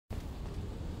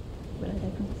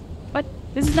What?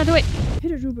 This is not the way! Hey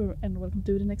there, Ruber, and welcome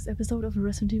to the next episode of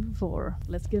Resident Evil 4.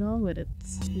 Let's get on with it.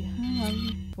 We have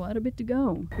quite a bit to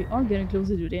go. We are getting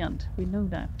closer to the end, we know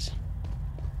that.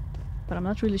 But I'm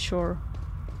not really sure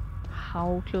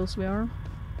how close we are.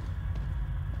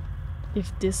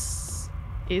 If this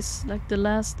is like the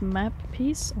last map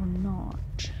piece or not.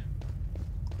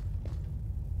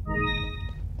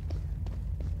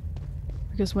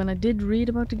 Because when I did read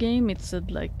about the game, it said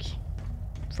like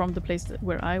from the place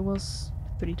where I was,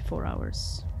 3 to 4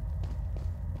 hours.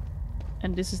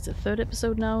 And this is the 3rd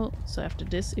episode now, so after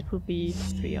this it will be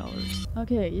 3 hours.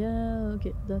 Okay, yeah,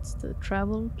 okay, that's the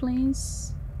travel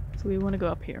place. So we want to go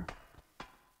up here.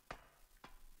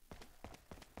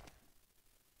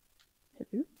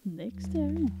 Hello, next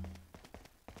area.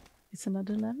 It's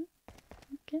another ladder.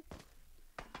 Okay.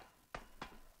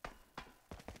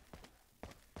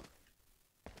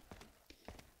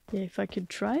 Yeah, if I could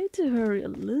try to hurry a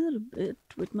little bit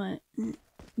with my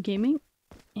gaming,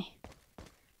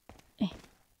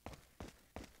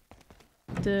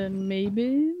 then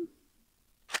maybe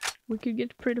we could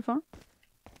get pretty far.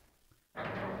 I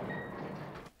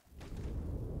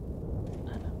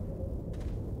don't know.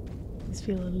 This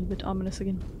feels a little bit ominous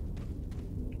again.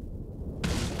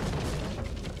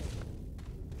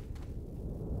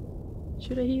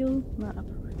 Should I heal? Nah,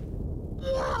 probably.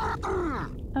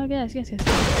 Oh, yes.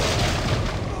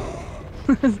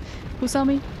 Who saw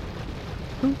me?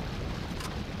 Who?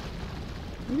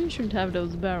 Maybe you shouldn't have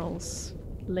those barrels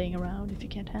laying around if you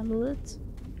can't handle it.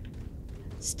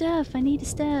 Stuff! I need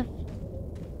stuff!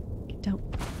 Get down.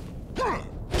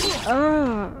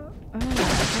 Ow.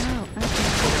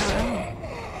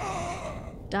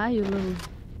 Die, you little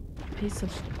piece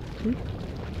of poop.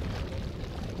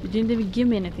 You didn't even give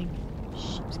me anything.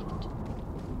 Sheepskin.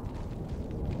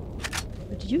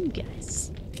 But you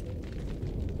guys,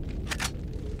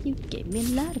 you gave me a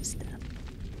lot of stuff.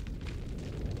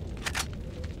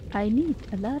 I need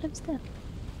a lot of stuff.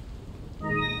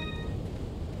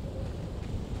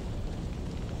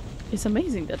 It's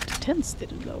amazing that the tents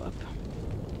didn't blow up.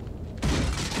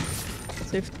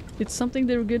 So if it's something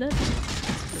they're good at,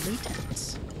 it's building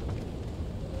tents.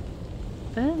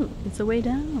 Oh, it's a way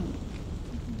down.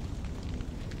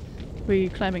 We're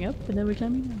climbing up and then we're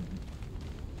climbing down.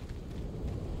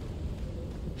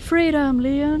 Freedom,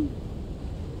 Leon!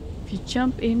 If you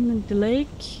jump in the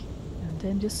lake and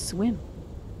then just swim.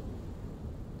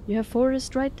 You have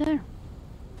forest right there.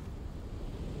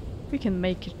 We can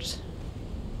make it.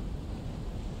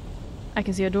 I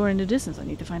can see a door in the distance. I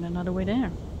need to find another way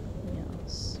there.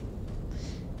 Yes.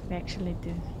 We actually need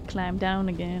to climb down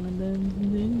again and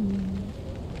then...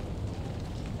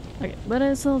 Okay, but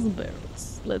I saw some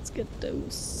barrels. Let's get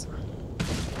those.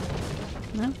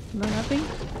 No? Not happy?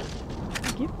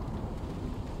 Thank you.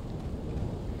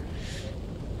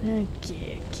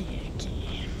 Okay.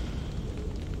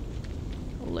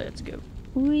 Let's go.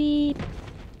 Whee!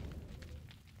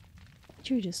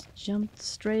 You just jumped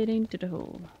straight into the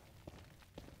hole.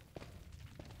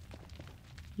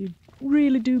 You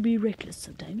really do be reckless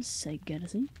sometimes, I gotta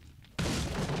say.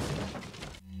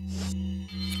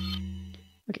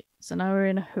 Okay, so now we're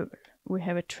in a hole. We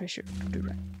have a treasure to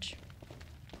ranch.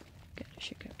 Gotta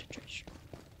check out the treasure.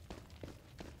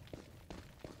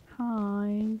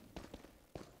 Hi.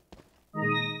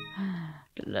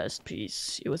 The last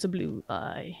piece. It was a blue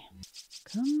eye.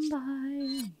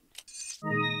 Combine.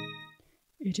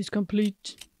 It is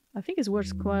complete. I think it's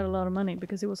worth quite a lot of money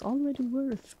because it was already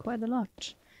worth quite a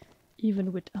lot.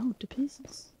 Even without the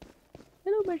pieces.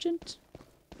 Hello, merchant.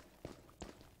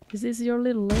 Is this your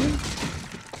little lane?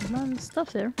 A lot of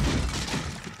stuff there.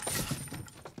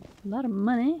 A lot of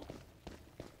money.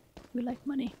 We like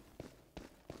money.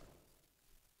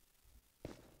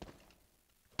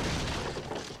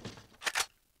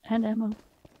 And ammo.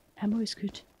 Ammo is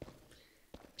good.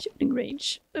 Shooting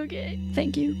range. Okay,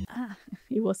 thank you. Ah,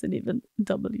 it wasn't even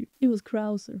W. It was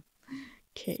Krauser.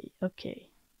 Okay.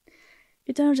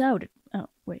 It turns out... Oh,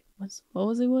 wait. What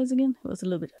was it again? It was a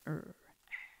little bit...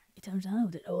 It turns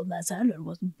out that old man Sadler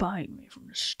wasn't buying me from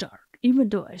the start. Even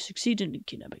though I succeeded in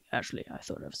kidnapping Ashley, I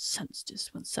thought I've sensed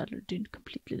this when Sadler didn't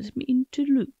completely let me into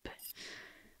the loop.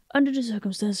 Under the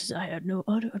circumstances, I had no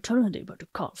other alternative but to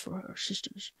call for her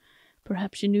assistance.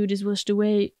 Perhaps she knew this was the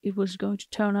way it was going to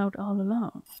turn out all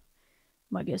along.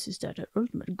 My guess is that her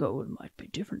ultimate goal might be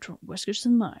different from Wesker's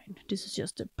and mine. This is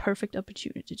just the perfect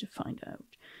opportunity to find out.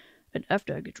 And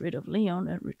after I get rid of Leon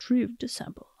and retrieve the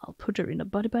sample, I'll put her in a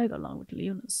body bag along with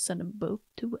Leon and send them both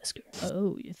to Wesker.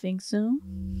 Oh, you think so?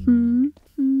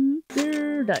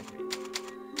 Dear diary.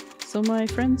 So my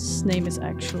friend's name is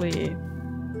actually...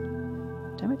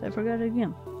 Damn it, I forgot it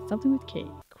again. Something with K.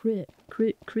 Kind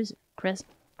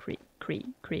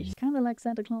of like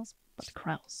Santa Claus, but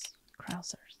Krausers.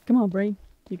 Come on, brain.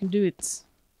 You can do it.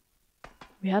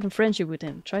 We had a friendship with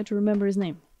him. Try to remember his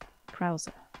name.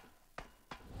 Krauser.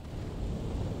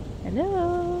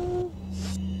 Hello.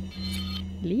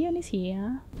 Leon is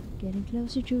here. Getting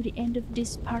closer to the end of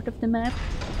this part of the map.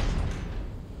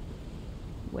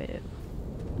 Well,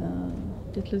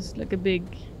 this looks like a big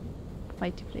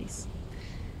fighty place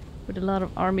with a lot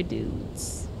of army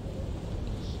dudes.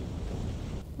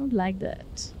 I don't like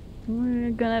that.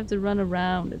 We're gonna have to run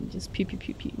around and just pew pew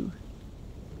pew pew.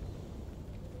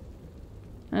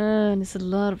 And there's a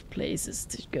lot of places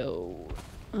to go.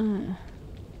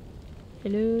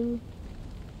 Hello?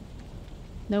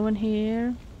 No one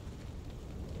here?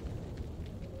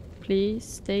 Please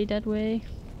stay that way.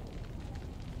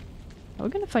 Are we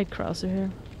gonna fight Krauser here?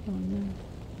 Oh no.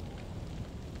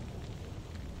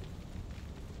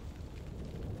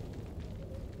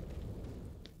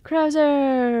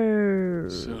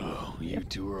 Krauser! So, you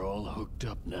two are all hooked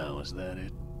up now, is that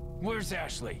it? Where's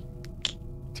Ashley?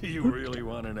 Do you really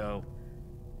want to know?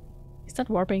 Is that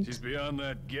warping? She's beyond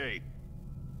that gate.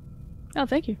 Oh,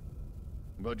 thank you.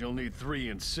 But you'll need 3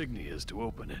 insignias to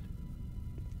open it.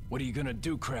 What are you gonna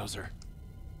do, Krauser?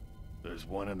 There's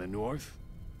one in the north,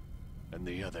 and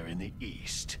the other in the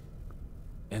east.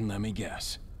 And let me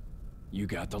guess, you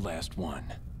got the last one.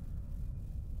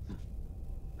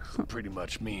 Pretty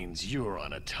much means you're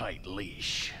on a tight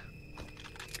leash.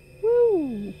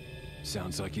 Woo!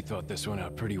 Sounds like you thought this one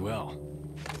out pretty well.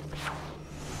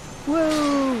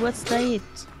 Whoa! What's that?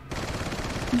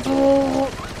 Oh!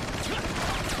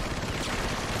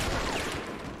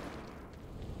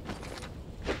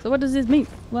 So what does this mean?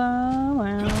 Wow!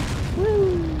 Wow!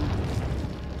 Woo!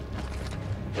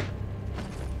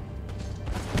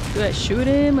 Do I shoot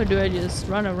him or do I just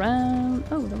run around?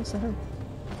 Oh, that was a herb.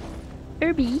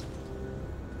 Herbie.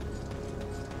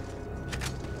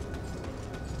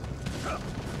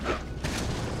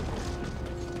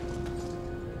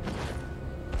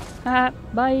 Ah,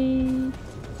 bye.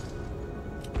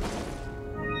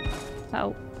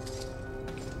 Ow.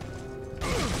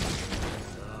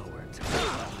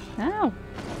 Ow.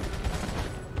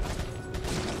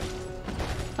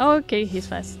 Oh, okay, he's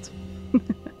fast.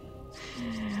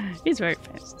 He's very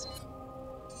fast.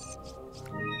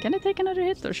 Can I take another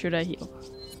hit or should I heal?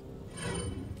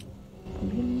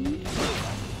 Really?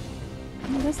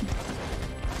 No, it doesn't.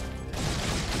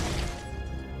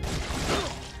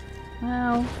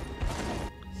 Ow.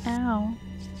 Ow.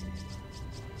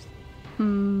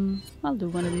 I'll do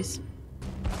one of these.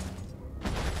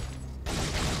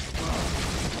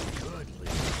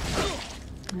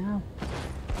 Ow.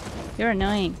 You're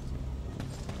annoying.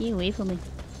 Get away from me.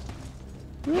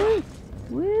 Woo!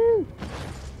 Woo!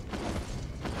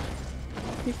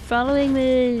 You're following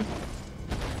me!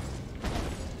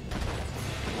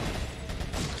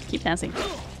 Keep dancing.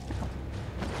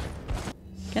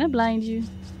 Can I blind you?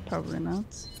 Probably not.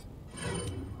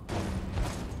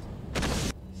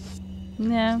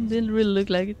 No, didn't really look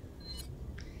like it.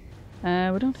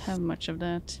 We don't have much of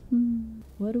that.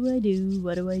 What do I do?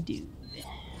 What do I do?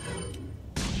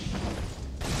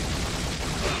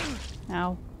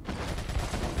 Ow.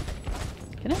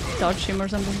 Can I dodge him or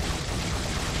something?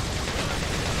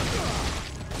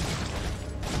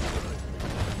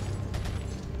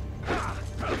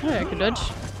 Oh, I could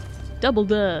dodge. Double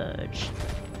dodge.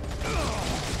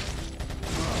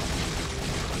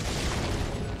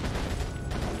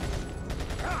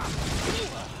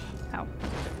 Ow.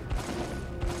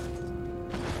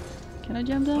 Can I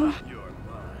jump down?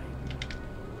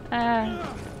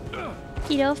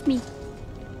 Get off me.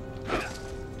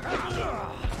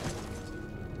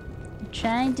 I'm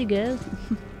trying to go.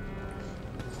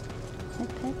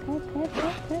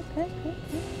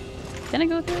 Can I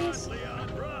go through this?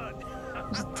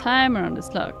 There's a timer on this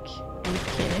lock.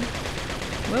 Okay.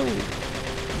 Whoa.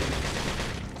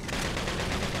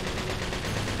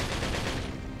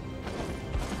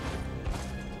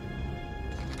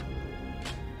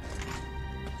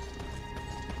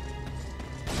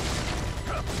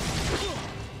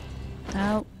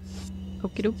 Ow.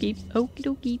 Okie dokie. Okie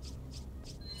dokie.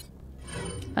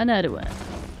 Another one.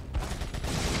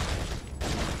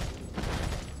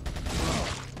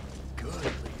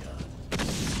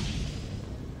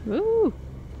 Woo!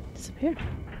 Disappeared.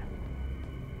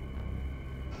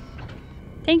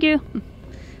 Thank you.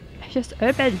 I just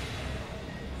opened.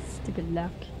 Stupid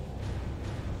lock.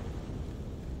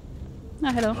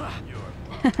 Oh, hello.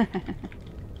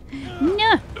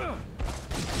 No!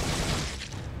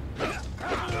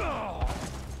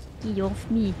 Get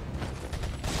off me.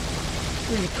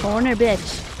 You're in the corner,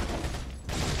 bitch.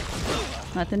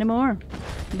 Not anymore.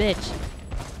 Bitch.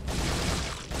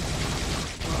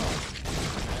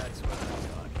 That's what I'm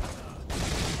talking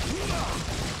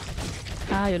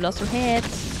about. Ah, you lost your head.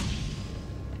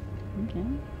 Okay.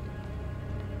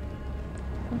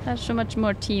 Don't have so much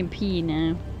more TMP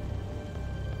now.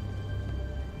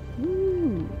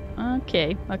 Ooh.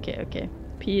 Okay, okay, okay.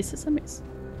 Pieces amiss.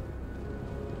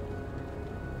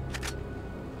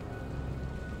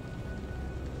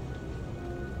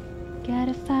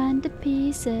 Gotta find the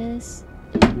pieces.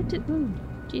 Ooh,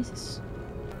 Jesus.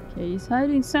 Okay, he's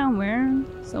hiding somewhere.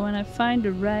 So when I find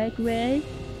the right way,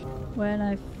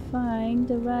 God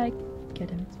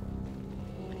damn it.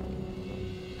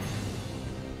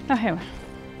 Oh, here.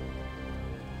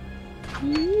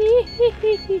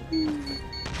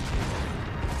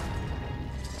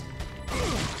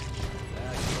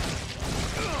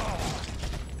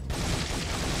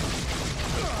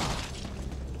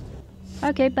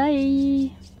 Okay,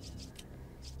 bye.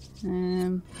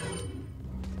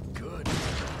 Good.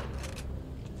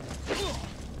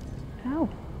 Ow.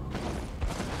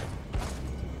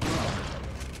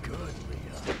 Good,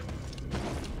 Leon.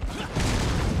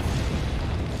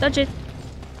 Dodge it.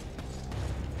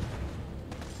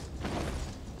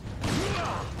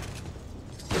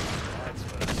 That's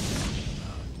what I'm talking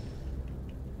about.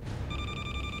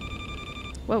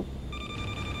 Whoa.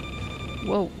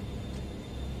 Whoa.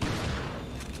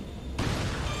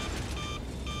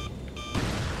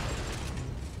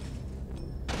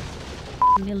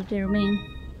 Military man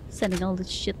sending all this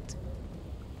shit.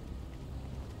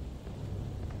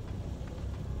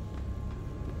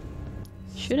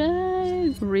 Should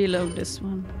I reload this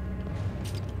one?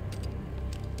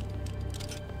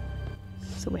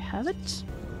 So we have it.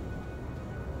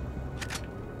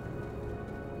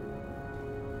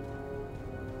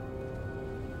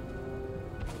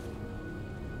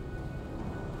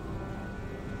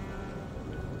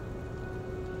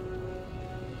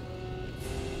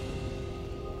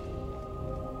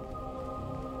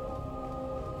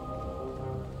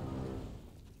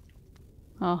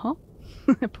 Uh-huh.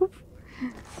 Poof.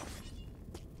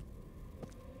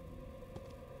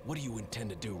 What do you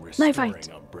intend to do Knife restoring fight.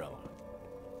 Umbrella?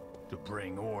 To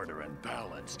bring order and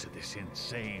balance to this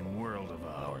insane world of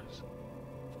ours.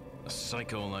 A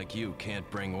psycho like you can't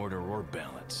bring order or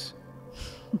balance.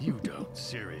 You don't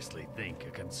seriously think a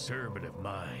conservative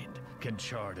mind can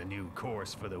chart a new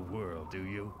course for the world, do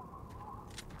you?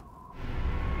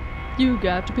 You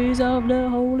got the piece of the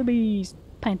holy beast.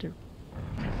 Painter.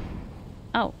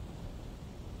 Ow.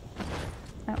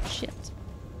 Oh, shit.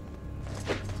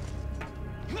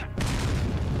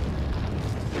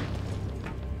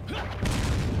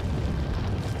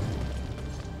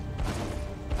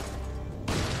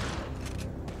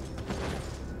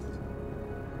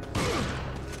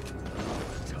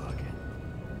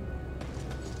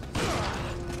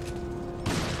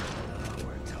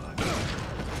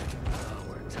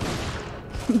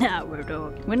 Now we're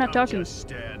talking. We're not Don't talking. just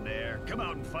stand there. Come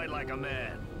out and fight like a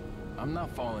man. I'm not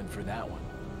falling for that one.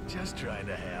 Just trying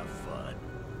to have fun.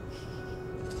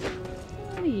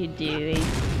 What are you doing?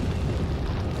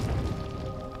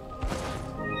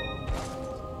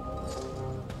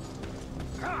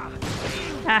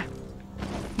 Ah.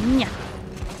 Nya.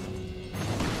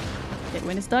 Okay,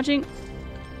 when it's dodging.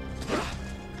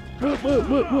 Whoa, whoa,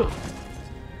 whoa, whoa.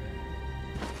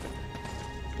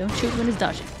 Don't shoot when it's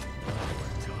dodging.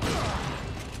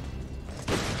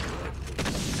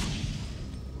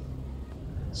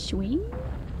 Swing.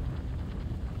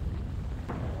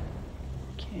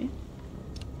 Okay.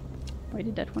 Why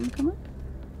did that one come up?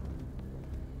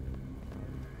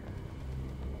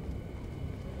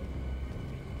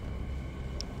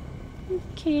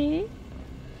 Okay.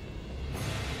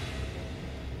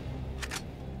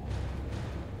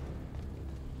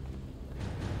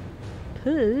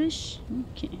 Push.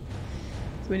 Okay.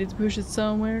 So we need to push it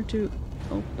somewhere to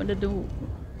open the door.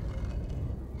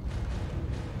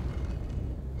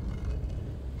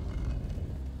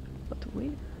 But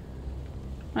where?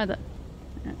 Right there.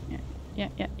 Yeah.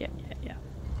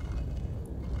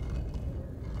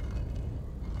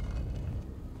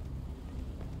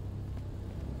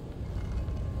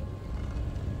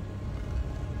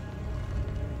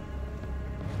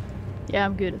 Yeah,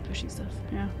 I'm good at pushing stuff.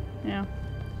 Yeah.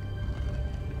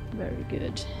 Very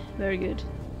good. Very good.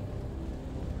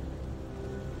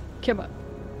 Come on.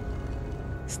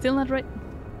 Still not right.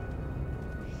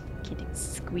 Kidding.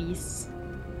 Squeeze.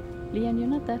 Leon, you're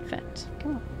not that fat.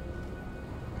 Come on.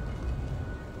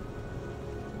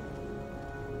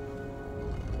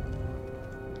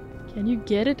 Can you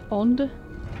get it on the...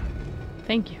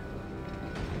 Thank you.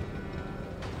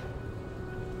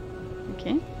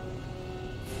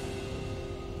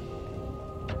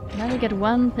 Now we get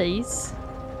one piece.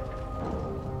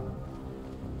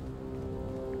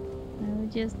 Now we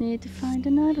just need to find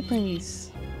another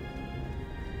piece.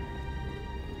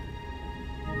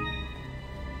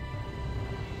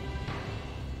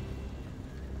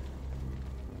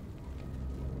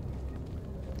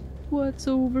 What's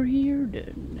over here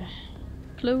then?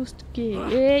 Closed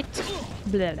gate.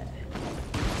 Blah blah.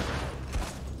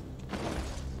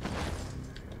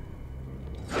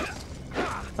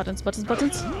 Buttons, buttons,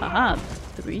 buttons. Aha,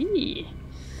 3.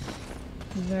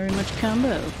 Very much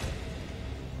combo.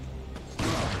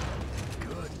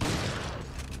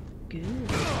 Good.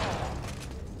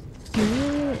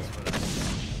 Good.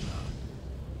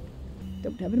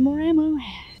 Don't have any more ammo.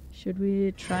 Should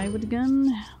we try with the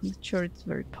gun? I'm not sure it's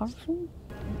very powerful.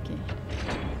 Okay.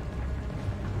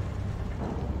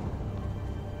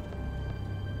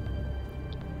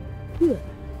 Yeah.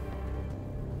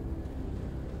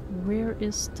 Where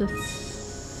is the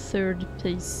third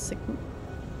piece segment?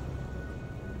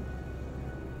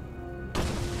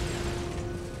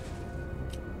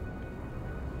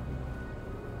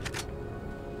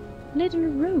 Little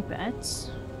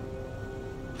robots.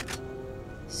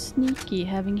 Sneaky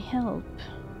having help.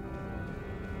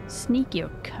 Sneaky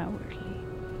or cowardly?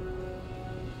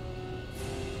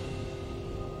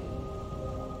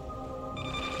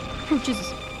 Oh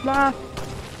Jesus! Ah!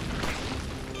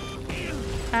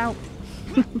 Ow!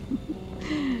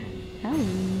 Ow!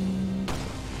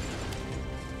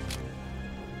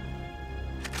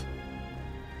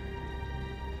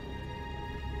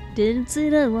 Didn't see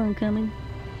that one coming.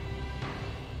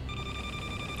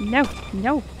 No!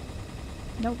 No!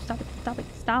 No! Stop it! Stop it!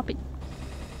 Stop it!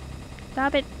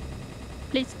 Stop it!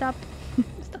 Please stop!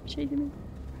 Stop chasing me!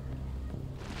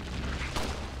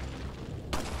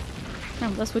 Oh,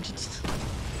 that's what you did.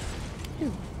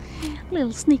 Ew.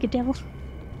 Little sneaky devil.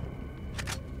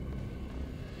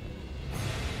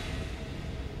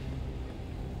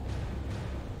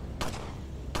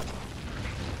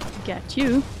 Got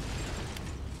you.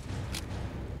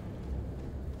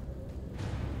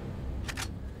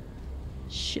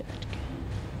 Shit.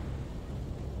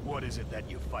 What is it that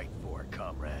you fight for,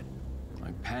 comrade?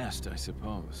 My past, I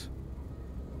suppose.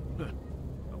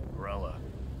 Umbrella.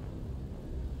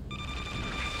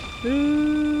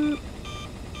 Boop.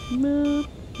 Moop.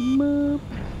 Moop.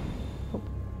 Oh.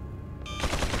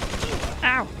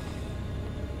 Ow.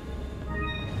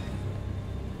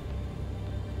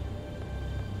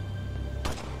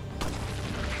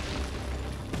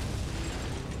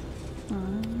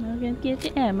 I'm gonna get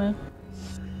the ammo.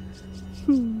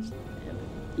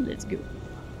 Let's go.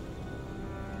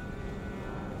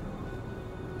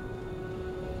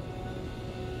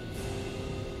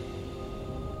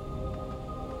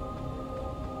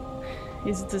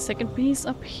 Is the second piece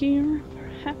up here,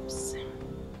 perhaps?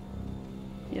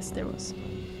 Yes, there was.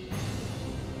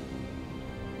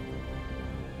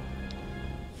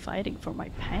 Fighting for my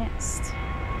past.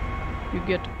 You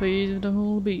get to pay the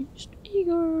whole beast.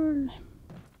 Eagle!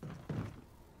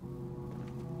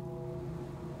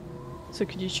 So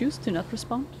could you choose to not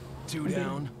respond? 2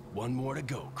 down, 1 more to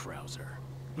go, Krauser.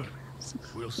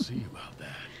 We'll see about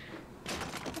that.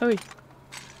 Oi.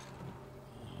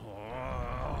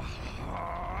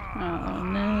 Oh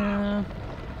no.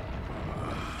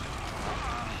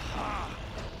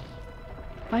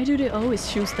 Why do they always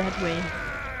choose that way?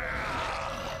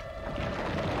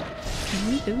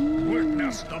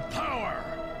 Witness the power!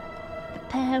 The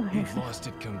power. You've lost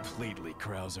it completely,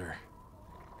 Krauser.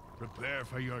 Prepare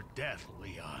for your death,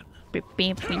 Leon.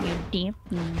 Prepare for your death.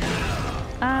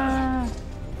 Ah.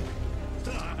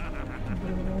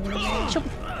 Choppy.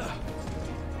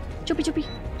 Choppy, choppy.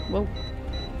 Whoa.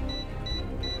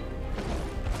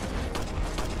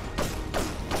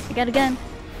 I got a gun.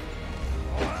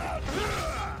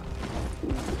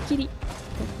 Kitty.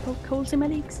 Poke holes in my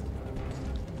legs.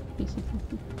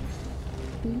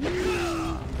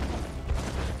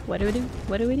 What do we do?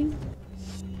 What do we do?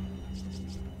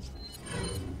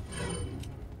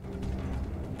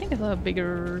 I think I saw a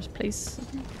bigger place.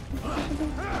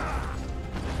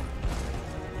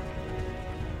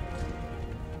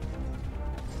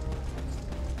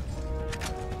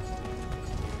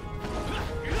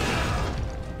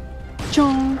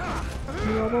 Chong!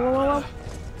 Whoa, whoa, whoa, whoa.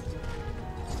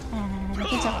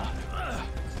 Good job.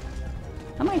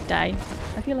 I might die.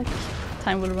 I feel like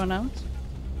time will run out.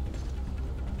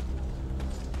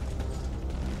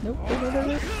 Nope, nope, nope,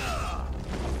 nope.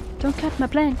 Don't cut my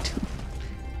plank.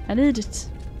 I need it.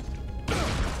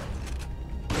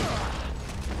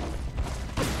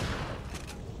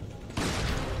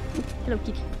 Hello,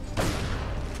 kitty.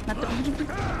 Not the...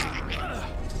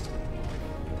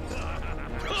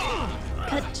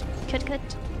 Cut. Cut, cut.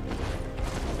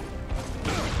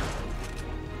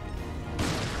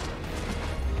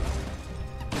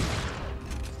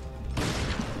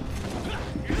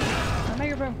 Oh,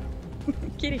 microphone.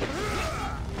 Kitty.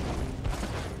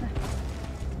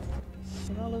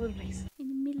 They're all over the place. In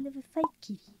the middle of a fight,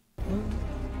 kitty.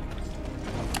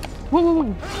 Whoa, whoa,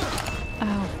 whoa.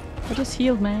 Ow. I just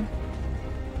healed, man.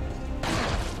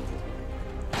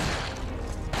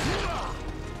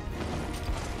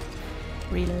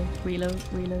 Reload, reload,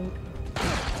 reload.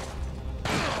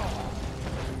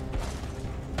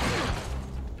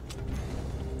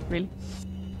 Really?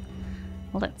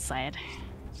 Well, that's sad.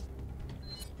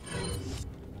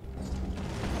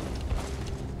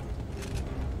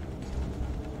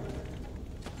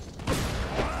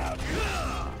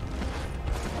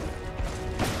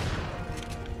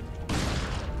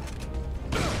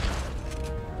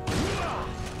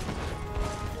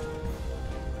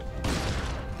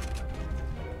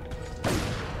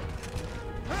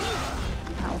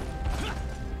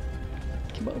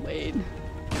 Wait.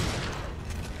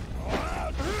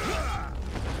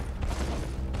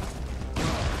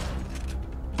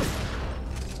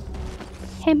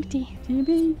 Empty.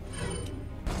 TB.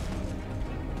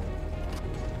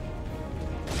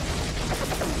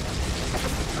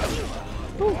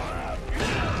 Ooh.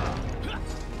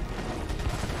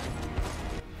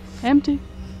 Empty.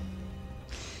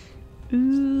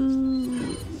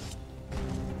 Ooh.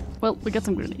 Well, we got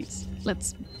some grenades.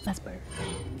 Let's burn.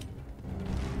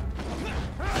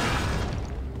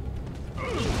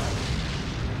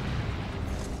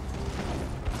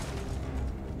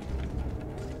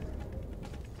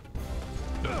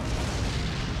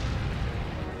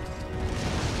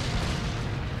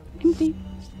 Empty.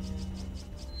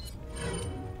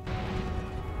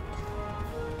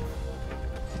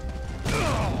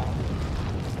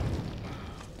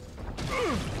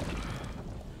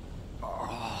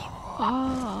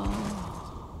 Oh.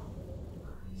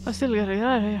 I still gotta get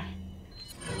out of here.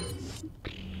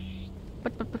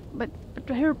 But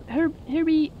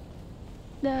Herbie.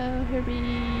 No,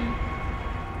 Herbie.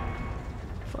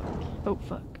 Fuck. Oh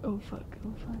fuck. Oh fuck.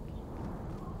 Oh fuck.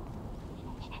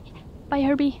 Bye,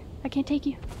 Herbie. I can't take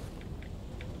you.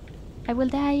 I will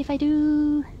die if I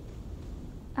do.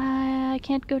 I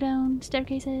can't go down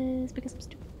staircases because I'm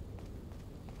stupid.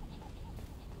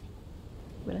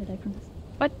 Will I die from this?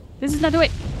 What? This is not the way!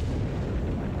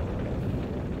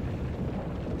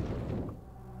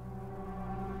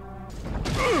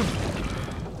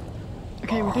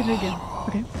 Okay, we did it again.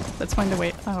 Okay, let's find a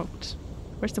way out.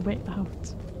 Where's the way out?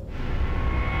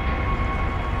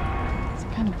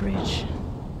 Some kind of bridge.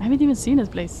 I haven't even seen this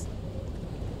place.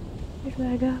 Where do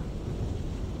I go?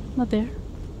 Not there.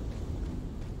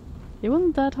 It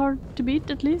wasn't that hard to beat,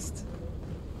 at least.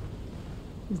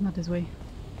 It's not this way.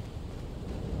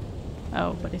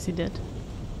 Oh, but is he dead?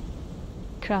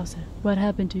 Krause, what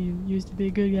happened to you? You used to be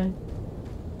a good guy.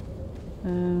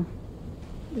 Don't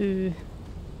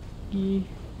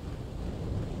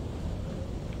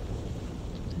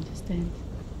understand.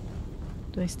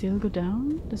 Do I still go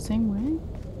down the same way?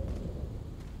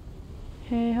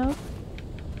 Hey, help.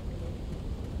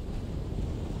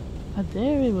 Ah,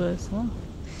 there it was. Oh,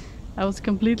 I was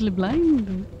completely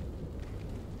blind.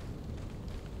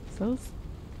 So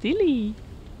silly.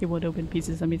 It won't open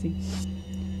pieces, amazing.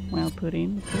 Well, put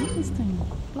in the pieces thing.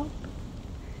 Plop.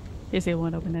 Yes, it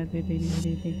won't open that.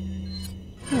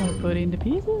 Well, put in the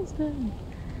pieces then.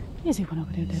 Yes, it won't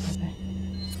open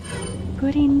that.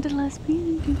 Put in the last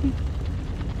piece.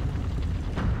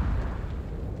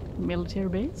 Military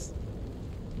base.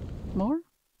 More?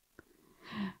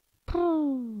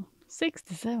 Oh,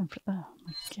 67. Oh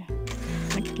my god.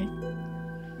 Okay.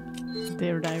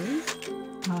 Their diary.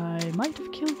 I might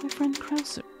have killed my friend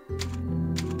Krauser.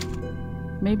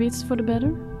 Maybe it's for the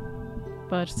better,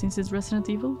 but since it's Resident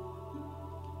Evil,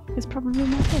 it's probably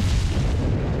not good.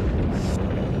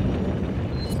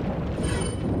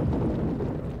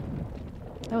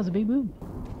 That was a big boom.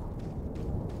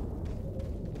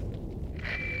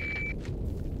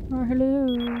 Oh,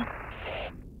 hello.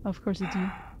 Of course it's you.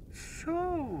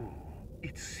 So,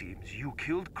 it seems you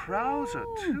killed Krauser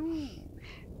too.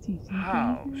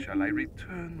 How shall I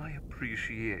return my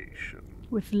appreciation?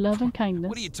 With love and kindness.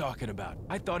 What are you talking about?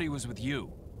 I thought he was with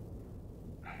you.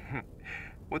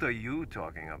 What are you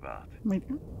talking about? Wait.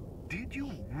 Did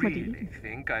you really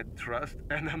think I'd trust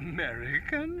an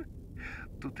American?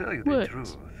 To tell you What? the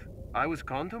truth, I was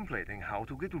contemplating how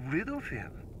to get rid of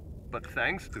him. But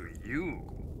thanks to you,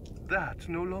 that's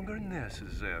no longer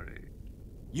necessary.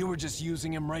 You were just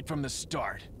using him right from the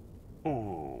start.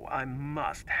 Oh, I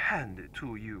must hand it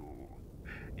to you.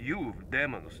 You've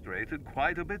demonstrated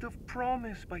quite a bit of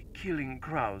promise by killing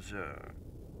Krauser.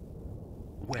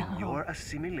 When your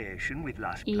assimilation with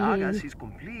Las Plagas is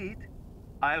complete,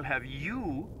 I'll have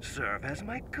you serve as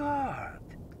my guard.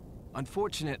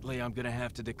 Unfortunately, I'm gonna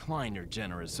have to decline your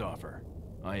generous offer.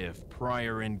 I have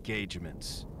prior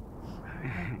engagements.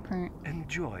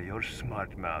 Enjoy your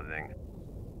smart-mouthing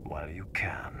while you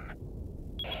can.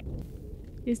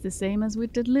 It's the same as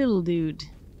with that little dude.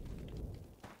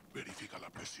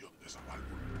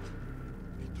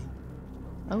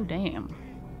 Oh, damn.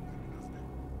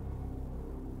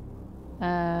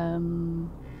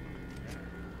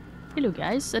 Hello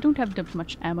guys, I don't have that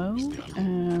much ammo.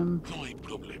 Damn.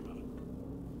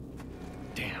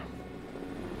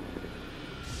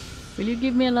 Will you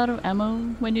give me a lot of ammo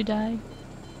when you die?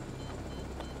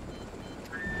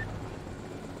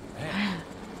 Hey,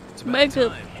 it's about Back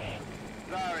up. time.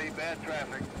 Sorry, bad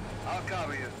traffic. I'll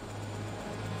cover you.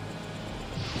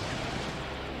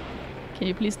 Can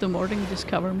you please do more than just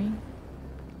cover me?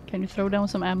 Can you throw down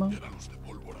some ammo?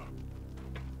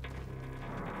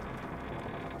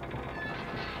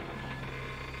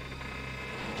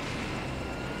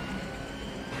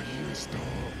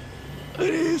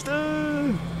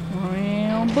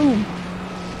 Well, boom.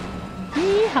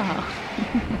 Yeehaw.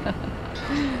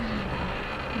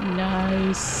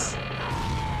 Nice.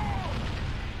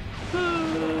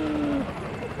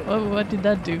 Oh, what did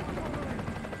that do?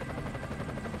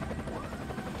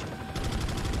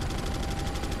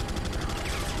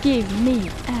 Give me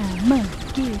ammo.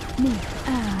 Give me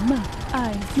ammo.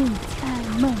 I need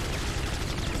ammo.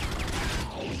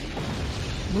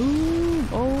 Boom.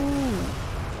 Oh.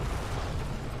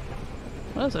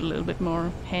 That was a little bit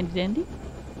more handy-dandy.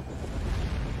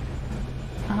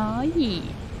 Ah, yeah.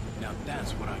 Now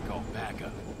that's what I call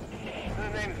backup. The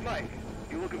name's Mike.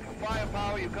 You looking for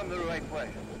firepower, you come to the right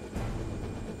place.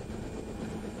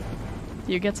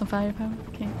 Do you get some firepower?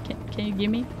 Can you give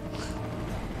me?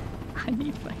 I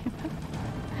need firepower.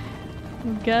 I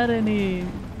don't got any.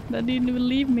 That didn't even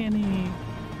leave me any.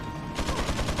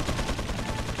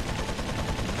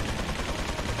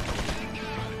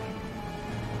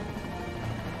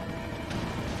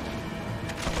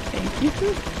 Thank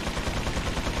you.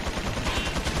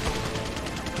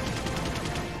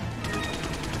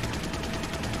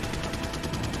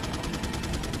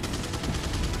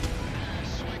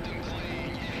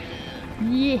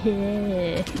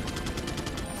 Yeah.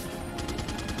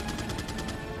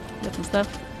 Get some stuff.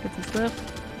 Get some stuff.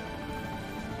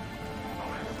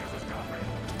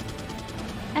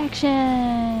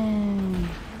 Action!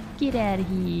 Get out of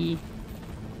here.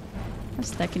 I'm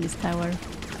stuck in this tower.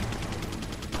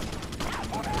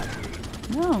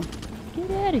 No.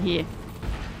 Get out of here.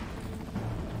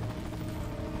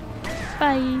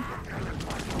 Bye.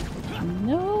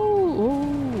 No.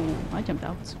 Oh, I jumped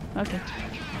out. Okay.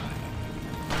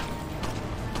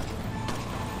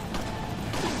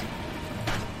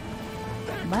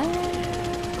 Bye.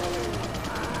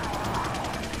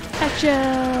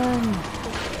 Action!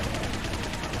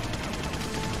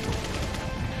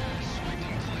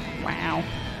 Wow.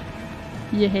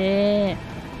 Yeah.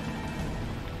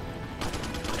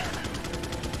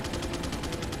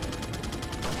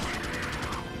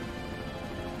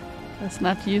 Let's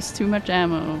not use too much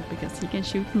ammo because he can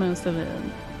shoot most of it.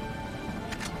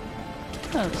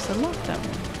 Oh, there's a lot down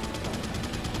there.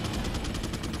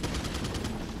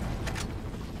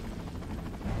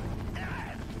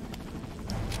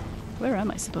 Where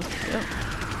am I supposed to go?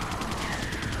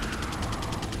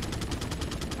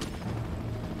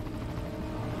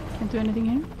 Can't do anything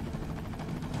here?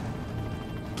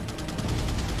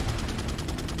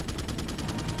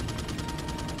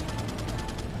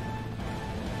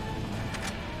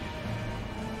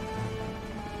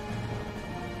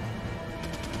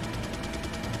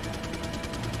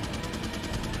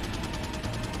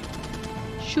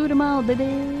 Shoot them all,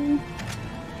 baby!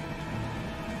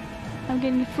 I'm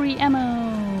getting free ammo!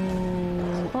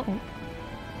 Uh-oh.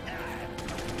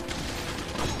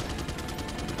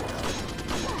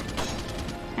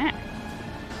 Ah.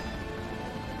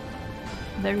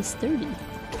 Very sturdy.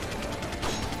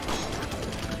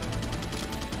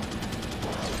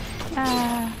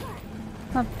 Ah,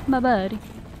 my buddy.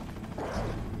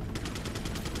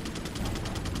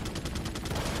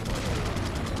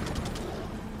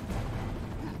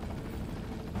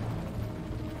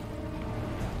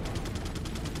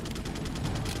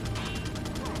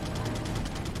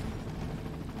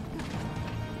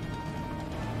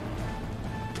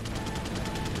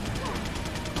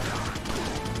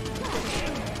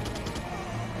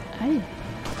 Hi.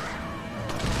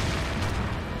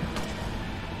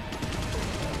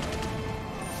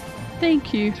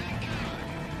 Thank you.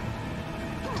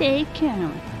 Take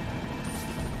him.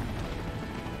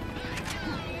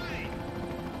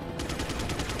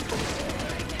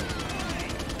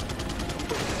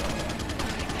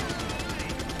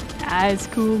 Ah, it's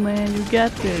cool, man. You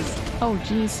got this. Oh,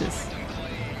 Jesus.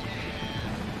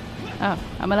 Oh,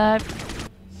 I'm alive.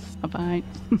 I'm fine.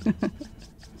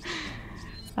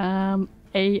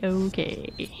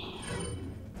 A-okay.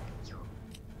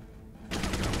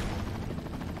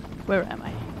 Where am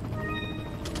I?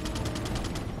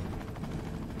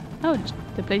 Oh,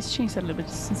 the place changed a little bit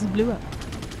since it blew up.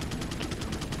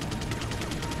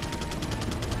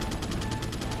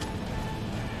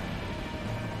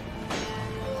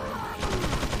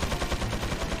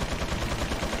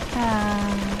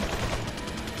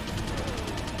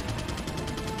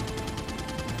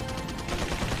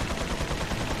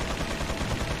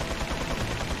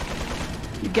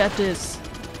 You got this.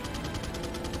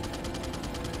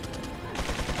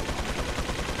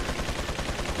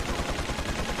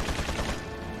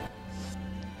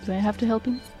 Do I have to help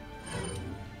him?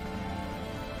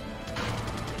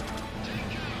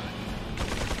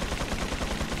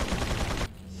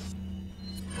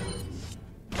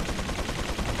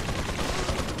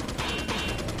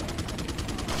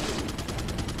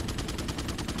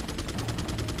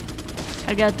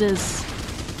 I got this.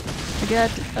 I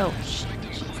got. Oh shit.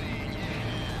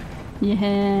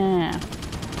 Yeah.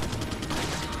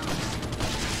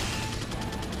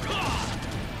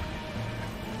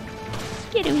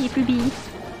 Get away from me.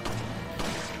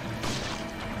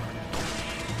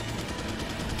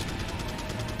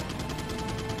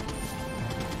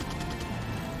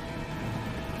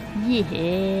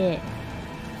 Yeah.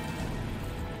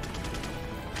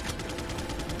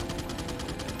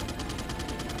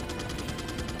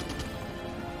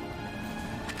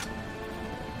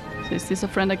 So is this a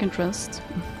friend I can trust?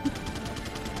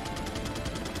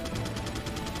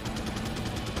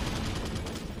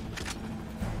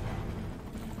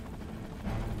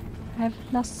 I've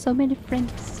lost so many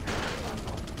friends.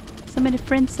 So many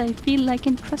friends I feel I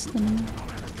can trust them.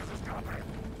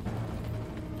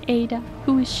 Ada,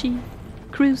 who is she?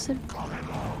 Cruiser?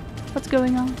 What's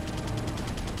going on?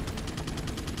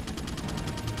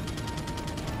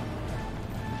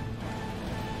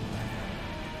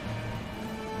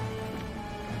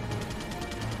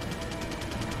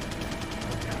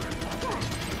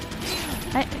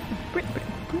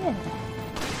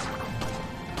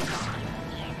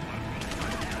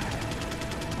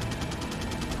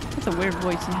 That's a weird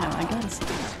voice you have, I gotta say.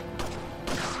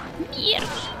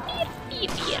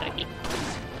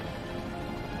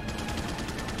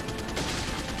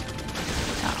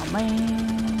 Oh man.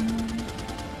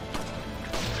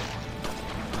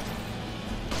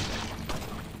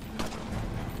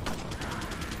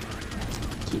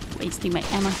 Keep wasting my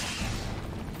ammo.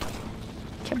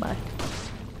 Come on.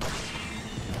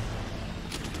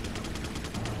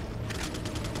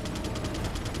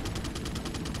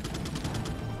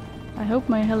 I hope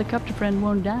my helicopter friend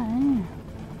won't die.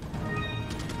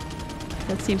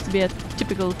 That seems to be a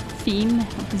typical theme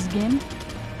of this game.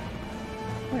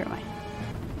 Where am I?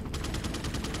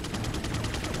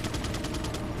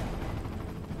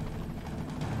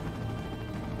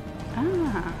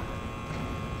 Ah!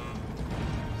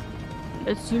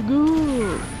 Let's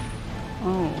go!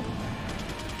 Oh.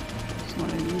 It's one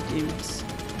of these dudes.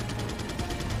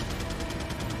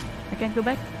 I can't go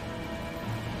back?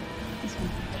 This one.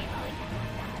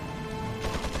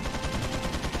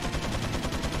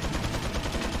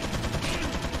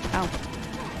 Ow.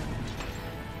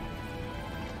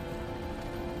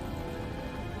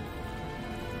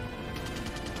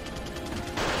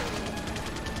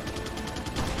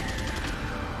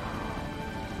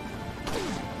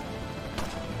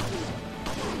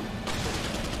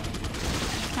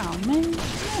 Oh man,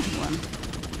 another one.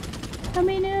 I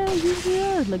mean, you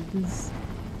are like this.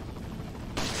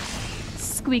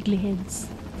 Squiggly heads.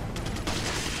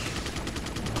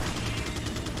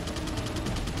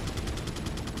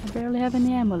 I barely have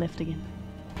any ammo left again.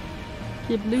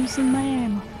 Keep losing my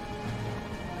ammo.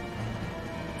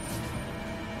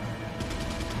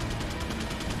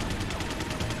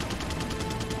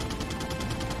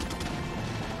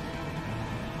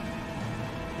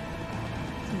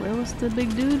 So where was the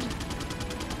big dude?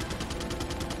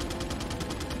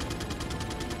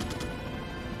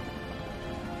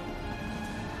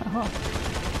 Oh.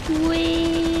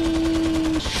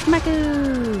 Wee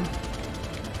schmacko!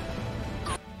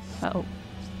 Uh-oh.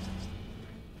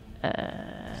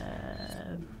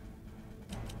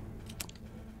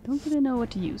 Don't really know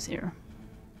what to use here.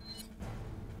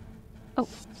 Oh,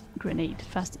 grenade,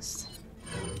 fastest.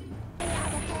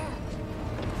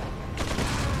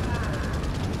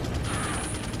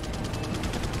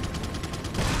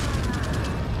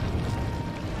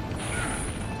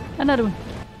 Another one.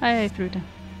 I threw it down.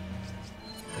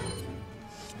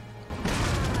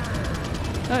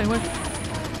 Oh, it worked.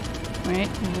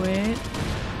 Wait.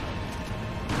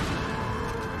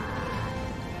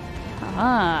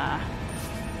 Ah,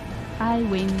 I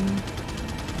win.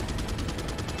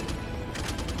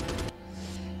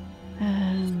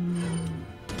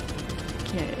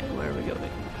 Okay, where are we going?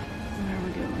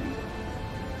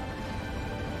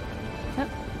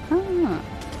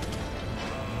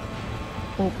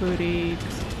 Operate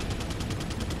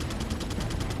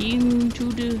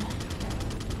into the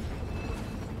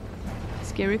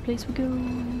scary place we go.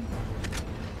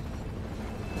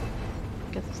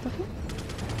 Get the stuff here.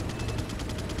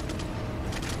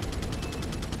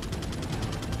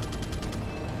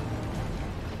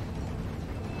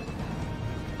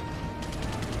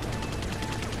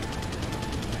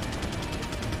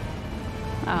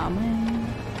 Oh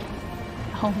man.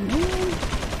 Oh man.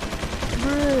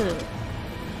 Bruh.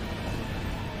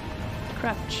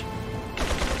 Crouch.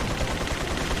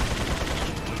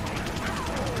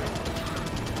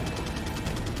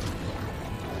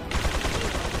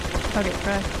 Okay,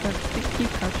 crouch. Keep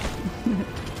crouching.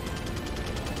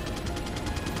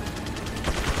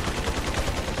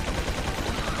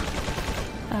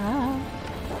 Ah.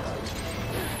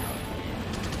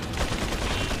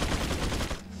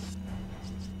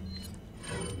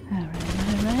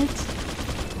 Alright.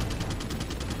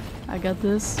 I got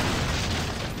this.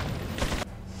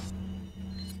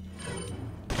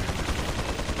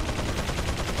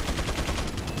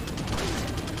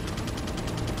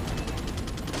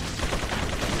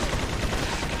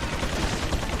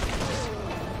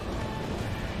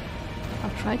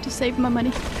 Try to save my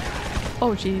money.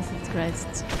 Oh Jesus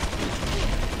Christ.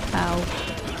 Ow.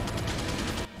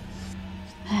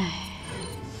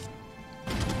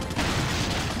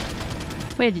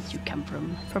 Where did you come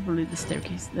from? Probably the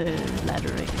staircase, the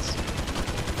ladder, I guess.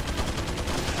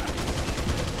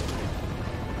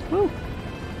 Woo!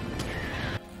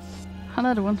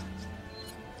 Another one.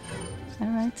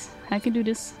 Alright, I can do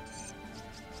this.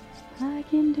 I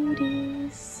can do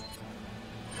this.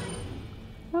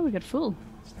 Oh, we got full.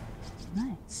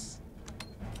 Nice.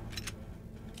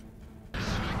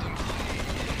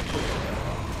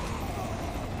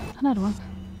 Another one.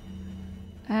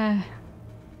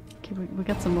 Okay, we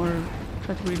got some more.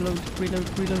 Try to reload.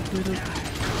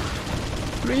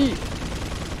 3!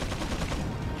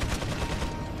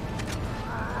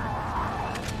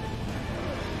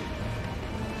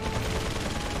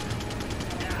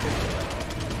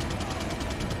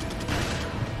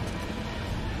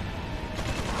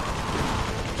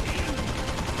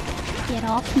 Get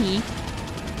off me.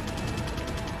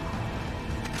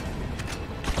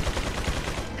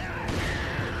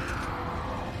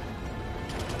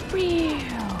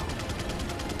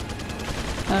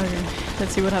 Okay,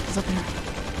 let's see what happens up here.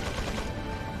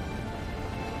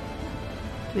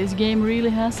 This game really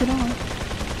has it on.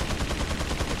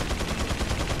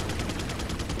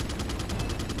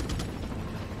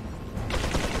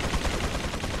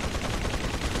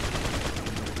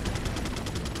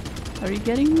 Are you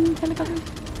getting helicopter?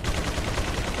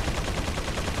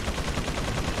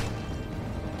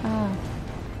 Ah,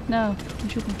 no, I'm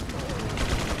shooting.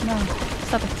 No,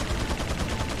 stop it.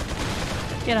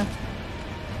 Get up.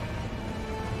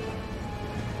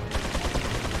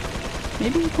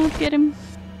 Maybe we can't get him.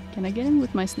 Can I get him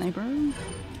with my sniper?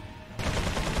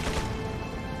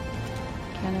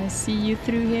 Can I see you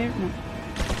through here? No.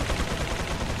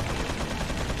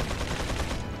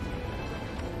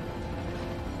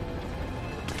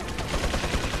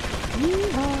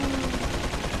 Yeehaw.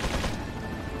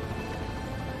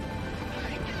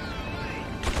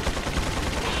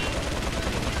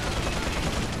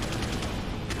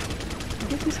 I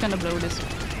guess he's gonna blow this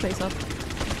place up.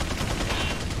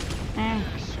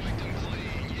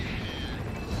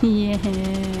 Yeah.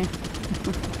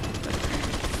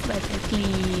 Better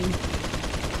clean.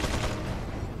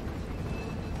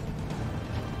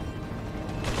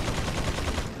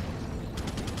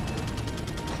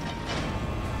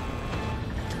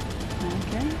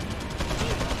 Okay.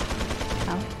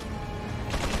 Ow.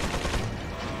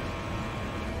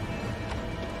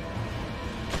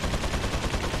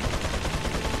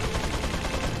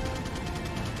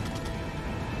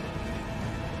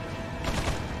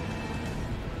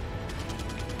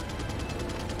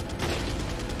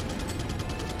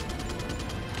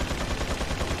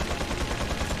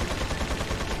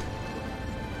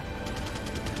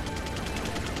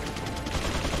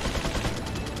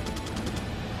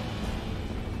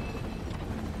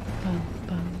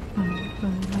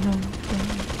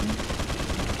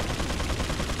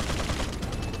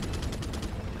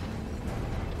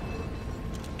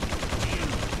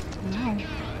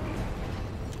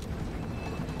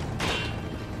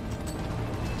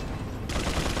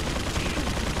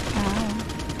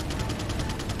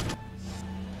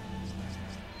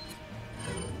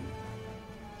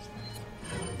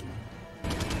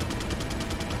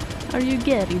 Are you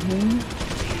getting him?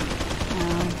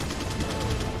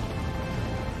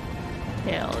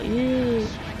 Hell yeah.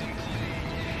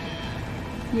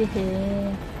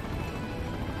 Yeah.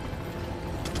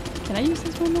 Can I use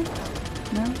this one now?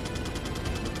 No?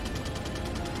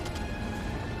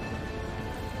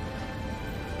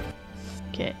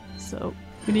 Okay, so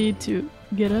we need to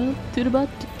get up to the butt.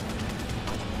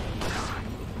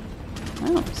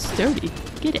 Oh, sturdy.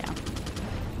 Get down.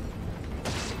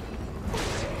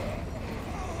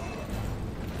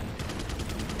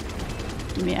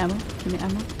 Give me ammo. Give me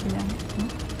ammo. Give me ammo.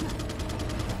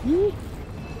 Yee.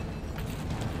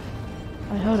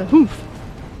 I heard a hoof.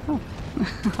 Oh.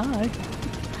 Hi.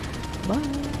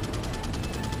 Bye.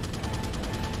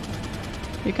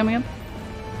 You coming up?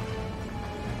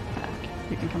 Okay,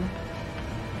 you can come up.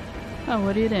 Oh,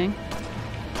 what are you doing?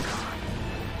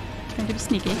 Trying to be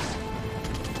sneaky.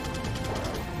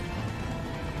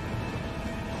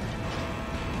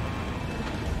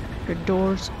 The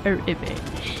doors are open.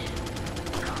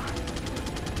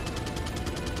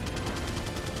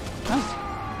 Oh.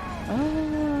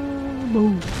 Oh,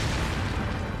 boom.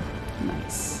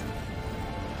 Nice.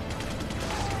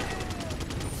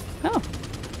 Oh.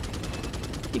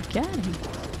 You got him.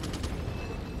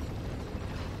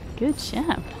 Good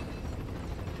job.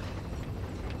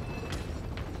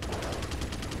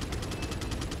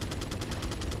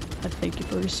 I thank you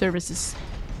for your services.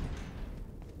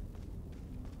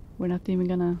 We're not even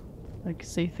gonna like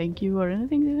say thank you or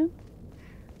anything to him.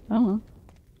 Oh well.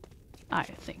 I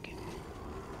think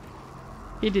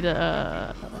he did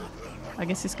a. I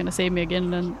guess he's gonna save me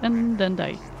again and then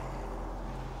die.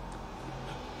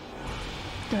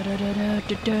 Da da da da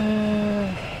da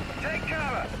da. Take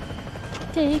cover!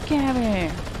 Take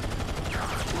cover.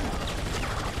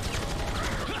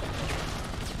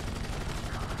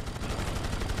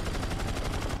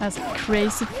 That's a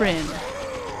crazy friend.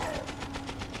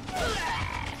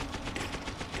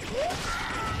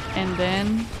 And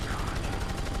then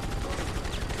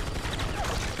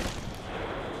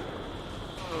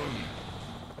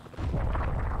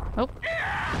oh.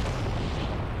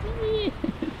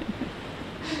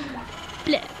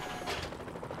 Bleh.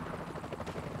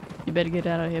 You better get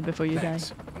out of here before you Thanks.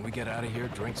 die. When we get out of here,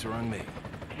 drinks are on me.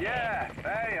 Yeah,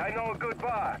 hey, I know a good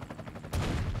bar.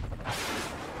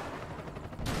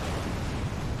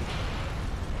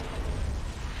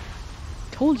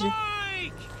 Told you.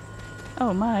 Mike!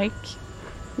 Oh, Mike.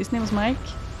 His name was Mike?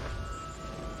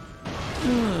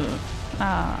 Ugh.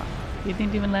 Ah, he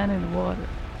didn't even land in the water.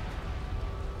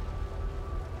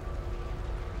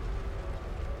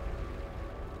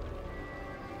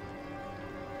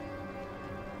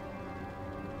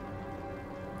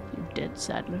 You're dead,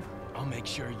 Sadler. I'll make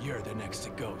sure you're the next to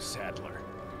go, Sadler.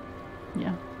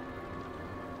 Yeah.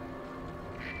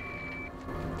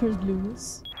 First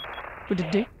Lewis. With a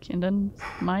dick, and then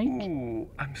Mike. Ooh,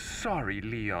 I'm sorry,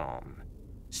 Leon.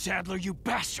 Sadler, you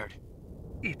bastard!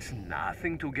 It's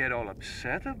nothing to get all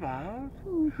upset about.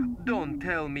 Don't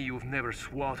tell me you've never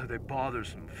swatted a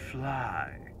bothersome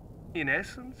fly. In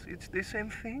essence, it's the same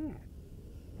thing.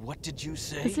 What did you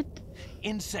say? Is it?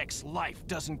 Insects' life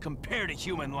doesn't compare to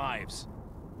human lives.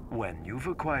 When you've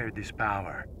acquired this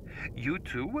power, you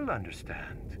too will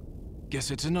understand.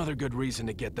 Guess it's another good reason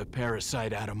to get the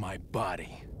parasite out of my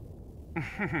body.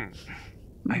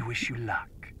 I wish you luck.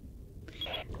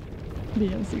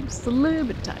 Leon seems a little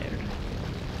bit tired.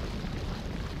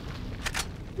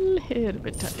 Little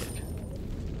bit tired.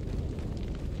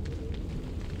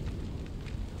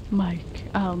 Mike,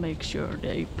 I'll make sure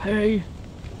they pay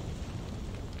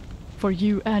for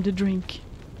you and a drink.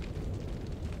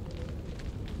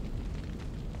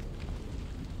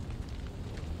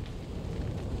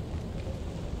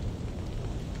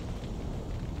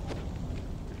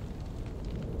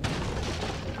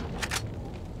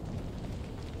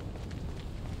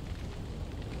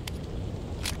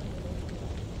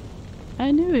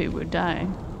 I knew he would die.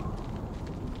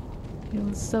 He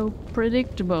was so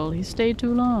predictable. He stayed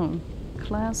too long.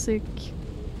 Classic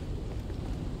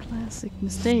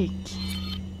mistake.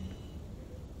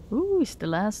 Ooh, it's the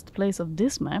last place of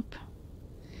this map.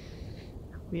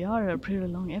 We are a pretty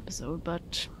long episode,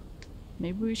 but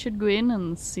maybe we should go in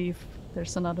and see if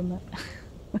there's another map.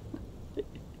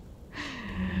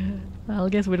 I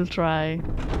guess we'll try.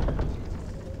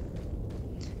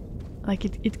 Like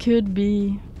it could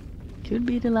be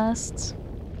the last.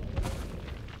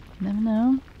 Never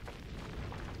know.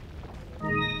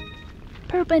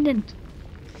 Perpendent.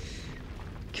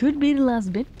 Could be the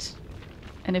last bit.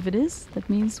 And if it is, that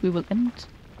means we will end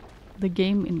the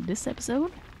game in this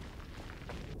episode.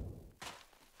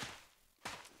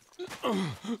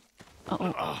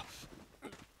 Uh-oh.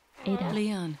 Ada.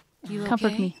 Leon, You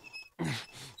Comfort okay? me.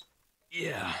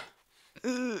 Yeah.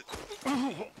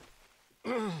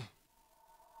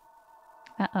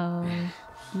 Uh-oh.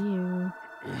 You.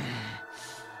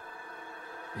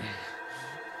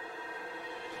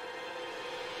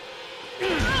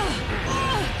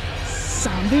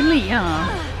 Zombie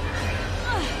Leon.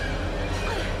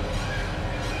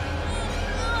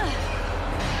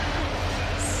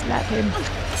 Slap him.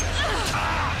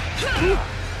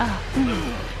 Ah.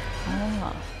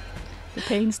 The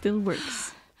pain still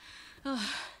works.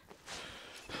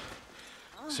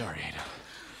 Sorry, Ada.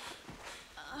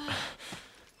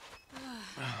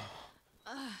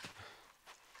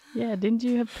 Yeah, didn't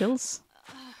you have pills?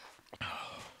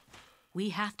 We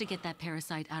have to get that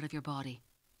parasite out of your body.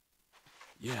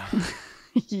 Yeah.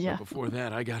 Yeah. But before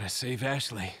that, I gotta save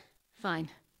Ashley. Fine.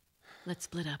 Let's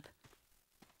split up.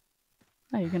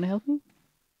 Are you gonna help me?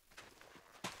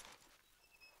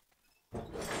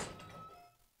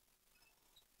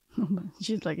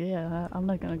 She's like, yeah, I'm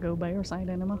not gonna go by your side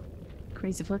anymore.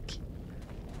 Crazy fuck.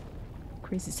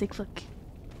 Crazy sick fuck.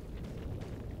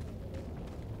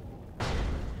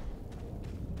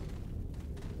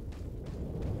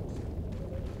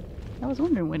 I was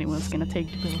wondering when he was gonna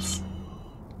take the pills.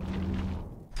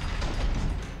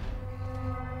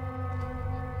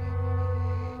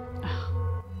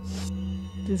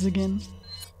 This again.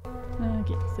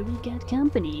 Okay, so we got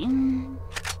company.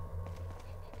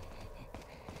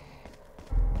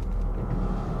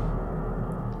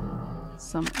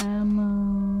 Some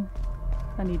ammo.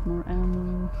 I need more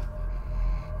ammo.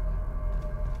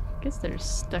 Guess they're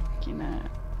stuck in a...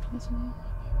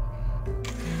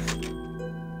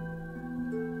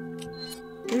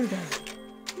 There we go.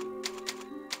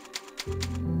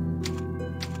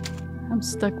 I'm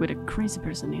stuck with a crazy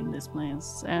person in this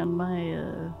place, and my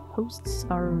hosts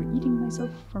are eating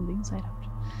myself from the inside out.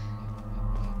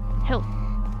 Help!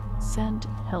 Send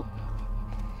help.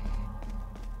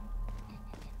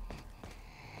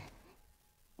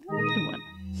 Good one.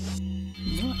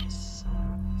 Nice.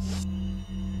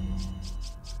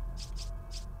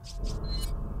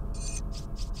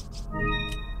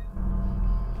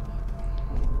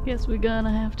 Guess we're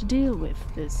gonna have to deal with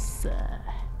this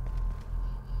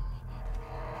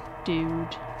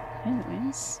dude.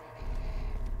 Anyways.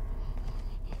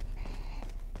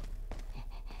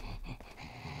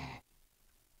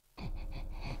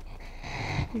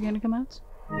 You gonna come out?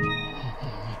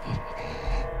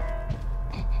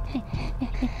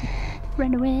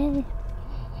 Run away.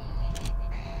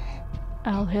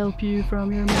 I'll help you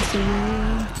from your misery.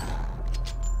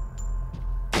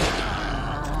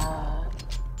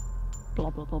 Blah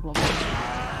blah blah blah blah.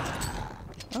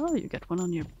 Oh, you got one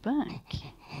on your back.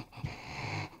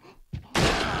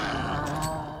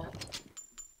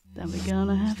 Then we're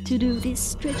gonna have to do this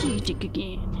strategic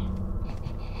again.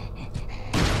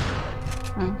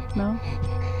 No?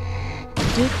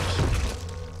 Dick?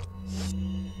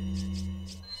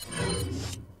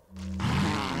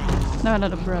 No,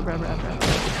 bruh.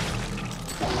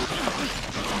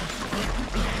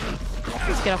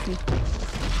 Let's get off me.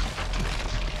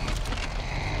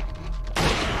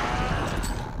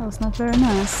 That was not very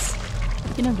nice.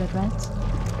 You know that, right?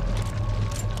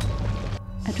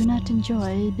 I do not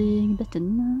enjoy being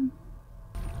bitten.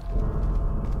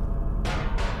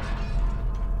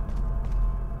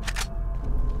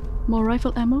 More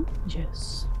rifle ammo?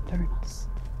 Yes, very nice.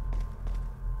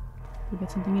 We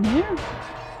got something in here?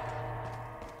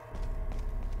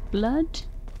 Blood?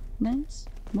 Nice.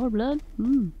 More blood?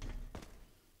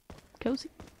 Cozy.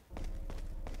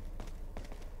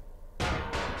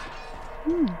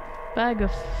 Bag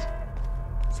of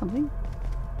something.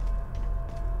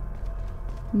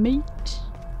 Meat.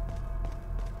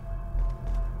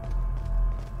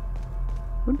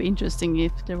 Would be interesting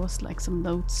if there was like some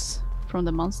notes from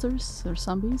the monsters or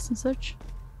zombies and such.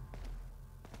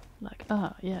 Like,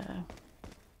 yeah.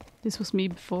 This was me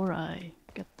before I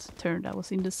got turned. I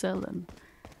was in the cell and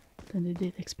then they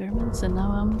did experiments and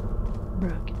now I'm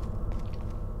broken.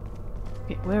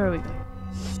 Okay, where are we going?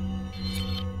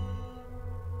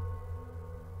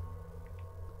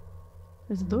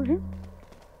 There's a door here.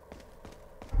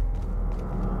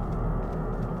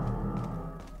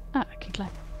 I can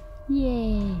climb.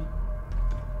 Yay!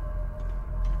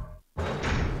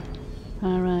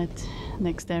 Alright,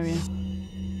 next area.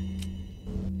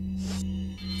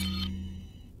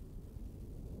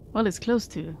 Well, it's close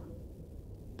to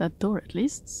that door at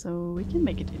least, so we can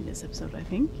make it in this episode, I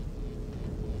think.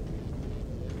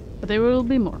 But there will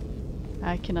be more.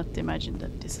 I cannot imagine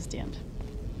that this is the end.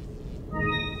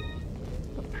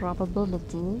 The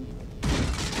probability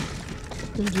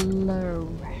is low.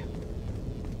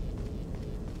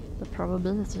 The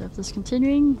probability of this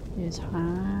continuing is high.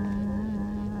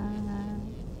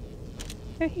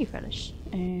 Oh, hey, fellas.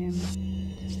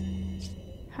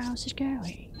 How's it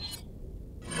going?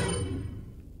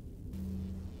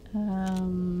 I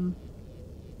don't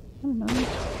know.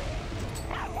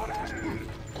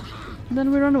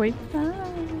 Then we run away. Ah.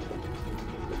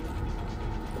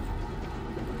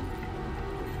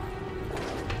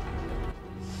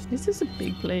 This is a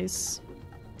big place.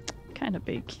 Kinda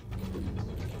big.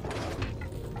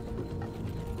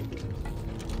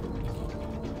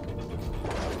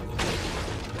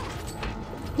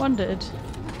 One dead.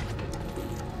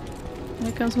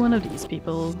 Here comes one of these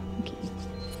people. Okay.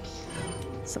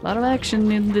 It's a lot of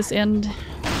action in this end.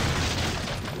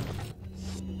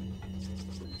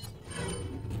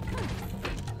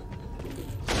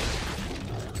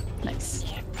 Nice.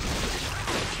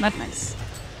 Not nice.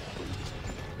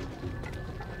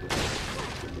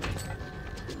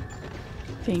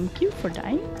 Thank you for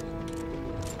dying.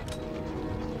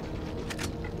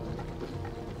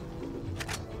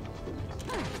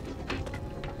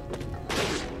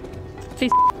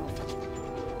 Please.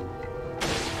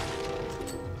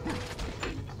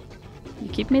 You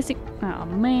keep missing. Oh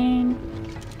man.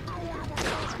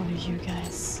 It's one of you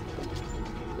guys.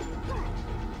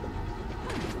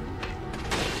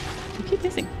 You keep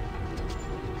missing.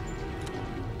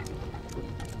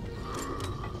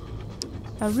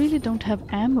 I really don't have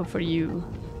ammo for you.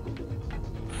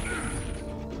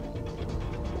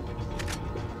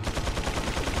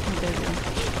 Oh, there we go.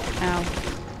 Ow.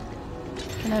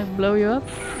 Can I blow you up?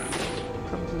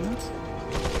 Probably not.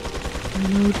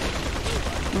 Nope.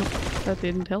 Oh, that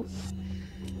didn't help.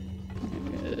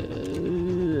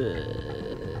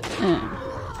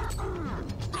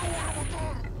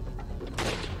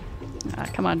 Ah,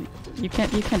 come on. You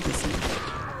can't miss me.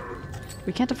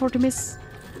 We can't afford to miss.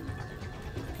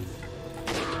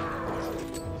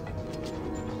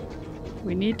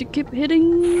 We need to keep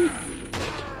hitting.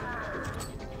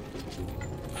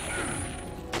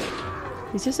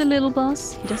 He's just a little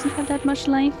boss. He doesn't have that much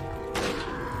life.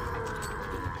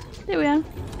 There we are.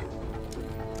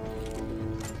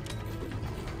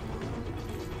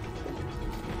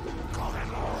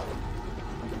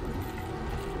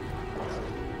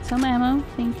 Some ammo,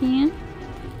 thank you.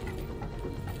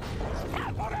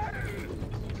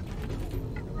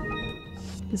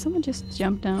 Did someone just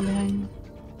jump down behind me?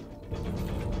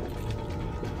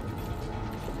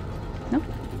 No?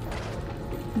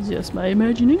 It's just my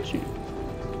imagination.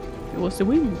 It was the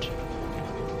wind.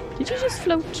 Did you just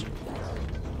float?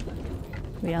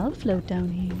 We all float down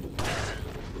here.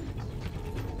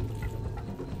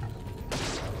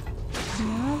 We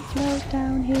all float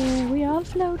down here. We all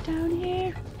float down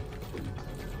here.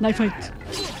 Knife fight.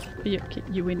 Yeah, okay,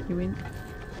 you win, you win.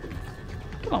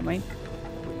 Come on, man.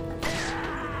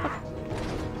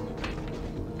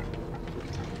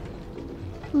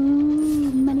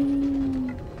 Ooh,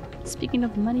 money. Speaking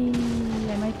of money,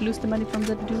 I might lose the money from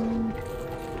that dude.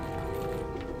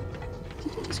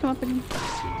 Did you just come up again?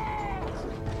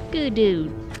 Good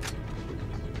dude.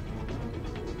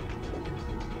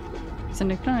 It's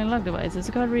an electronic lock device. It's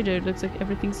a card reader. It looks like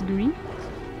everything's green.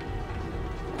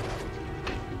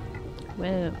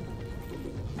 Well.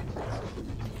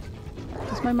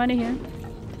 Is my money here?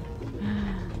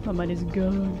 My money's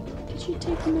gone. Did you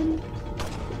take the money?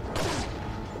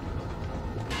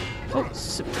 Oh,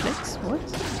 suplex? What?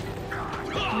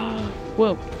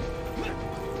 Whoa.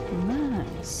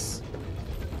 Nice.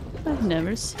 I've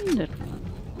never seen that one.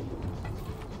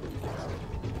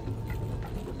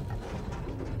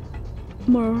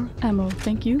 More ammo,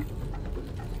 thank you.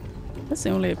 That's the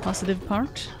only positive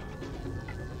part.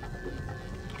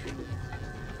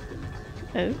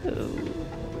 Oh.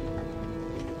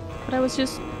 But I was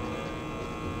just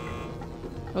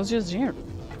here.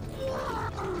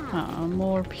 Ah,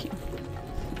 more people.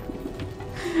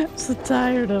 I'm so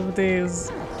tired of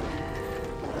this.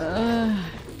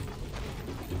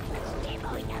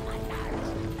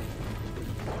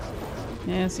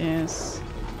 Yes, yes.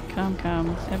 Come,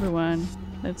 come, everyone.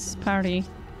 Let's party.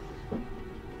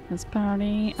 Let's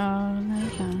party all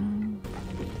night long.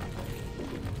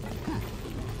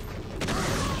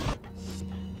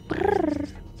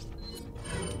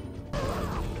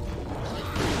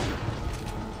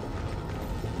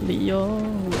 Leo,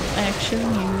 action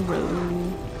hero.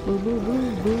 Boo boo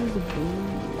boo boo boo boo.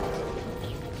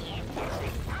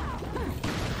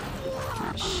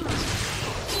 Ah, shit.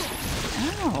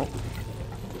 Ow.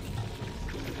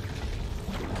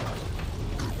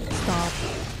 Stop.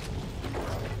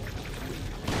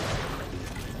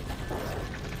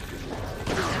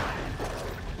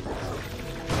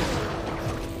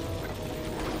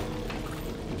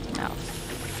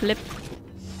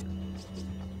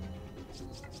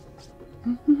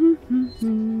 Please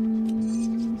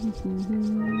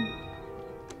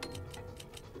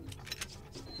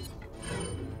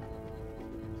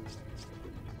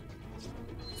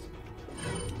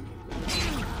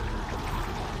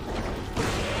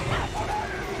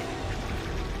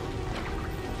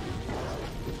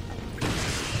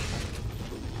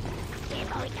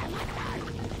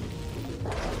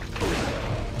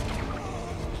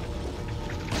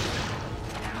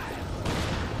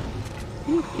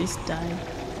die.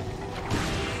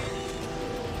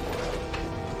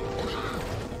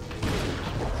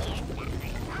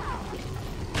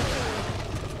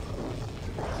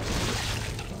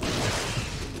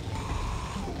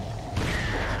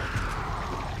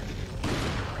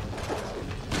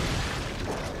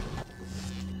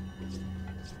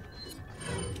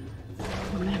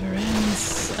 Never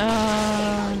ends.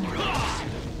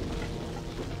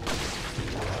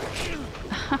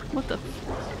 What the?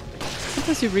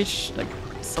 Sometimes you reach like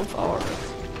so far.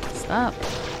 Stop.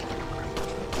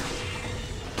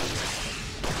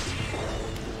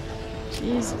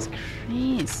 Jesus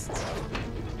Christ.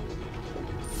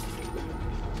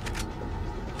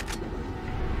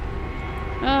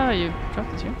 Oh, you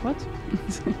dropped it here. What?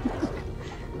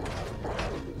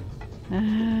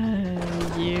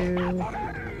 You.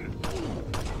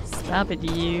 Stop it,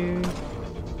 you.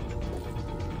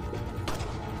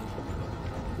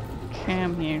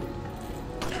 Come here.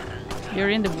 You're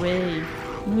in the way.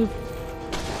 Move.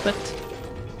 But.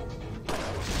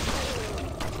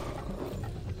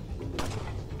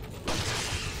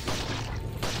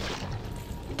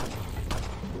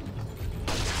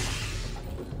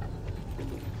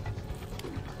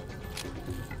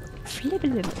 Flip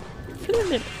it.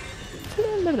 Flip it.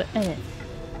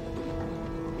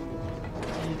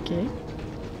 Okay.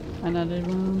 Another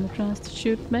one that tries to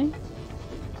shoot me.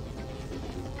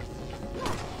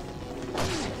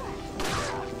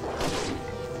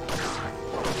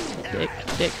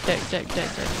 Dick.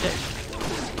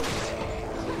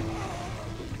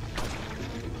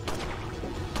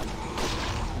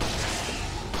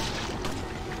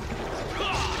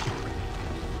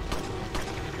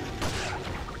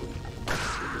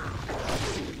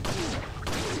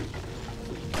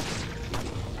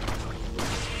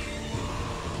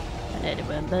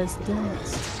 Anyone does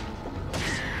dust.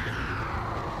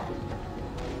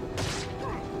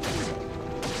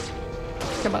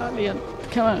 Come on, Leon.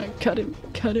 Come on, cut him.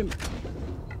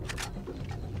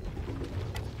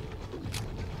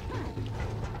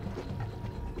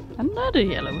 Another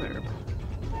yellow herb.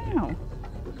 Wow.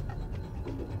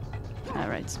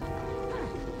 Alright.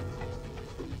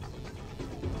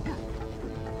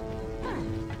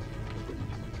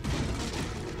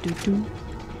 Do.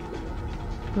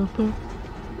 Boop.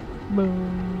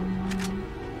 Boom.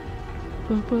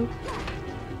 Boop.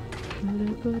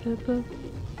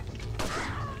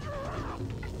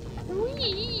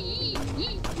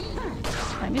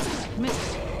 I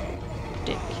missed.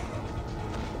 Dick.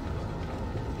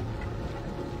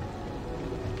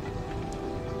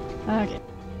 Okay.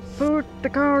 Put the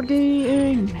card key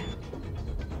in.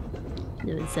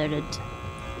 You inserted.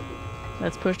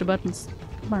 Let's push the buttons.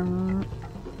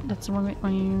 That's the wrong way.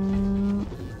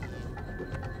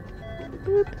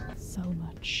 Boop. So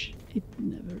much. It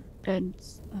never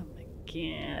ends. Oh my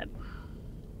god.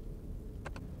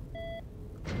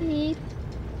 Beep.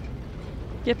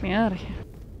 Get me out of here.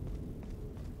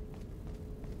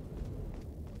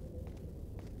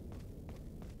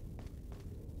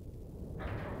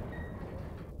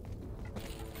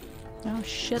 Oh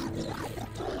shit.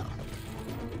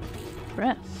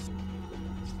 Breath.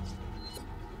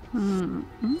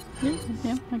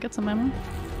 Yeah, I got some ammo.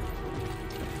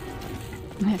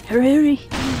 Hurry!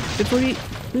 Before he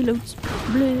reloads.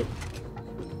 Bleh.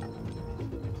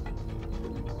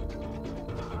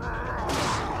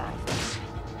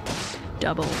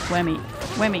 Double whammy.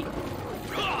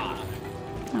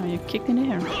 Oh, you kicked in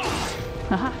the air.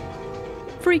 Haha.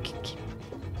 Free kick.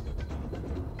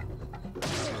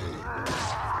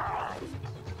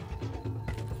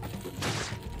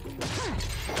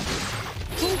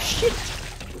 Oh shit.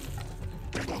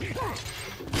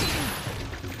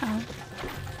 Ow.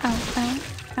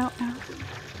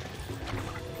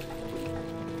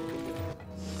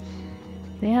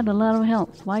 They had a lot of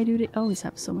health. Why do they always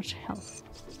have so much health?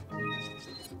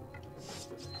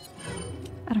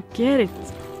 I don't get it.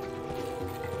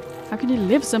 How can you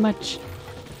live so much?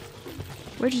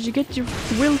 Where did you get your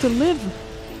will to live?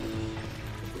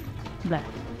 Blah.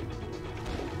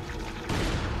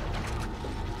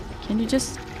 Can you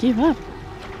just give up?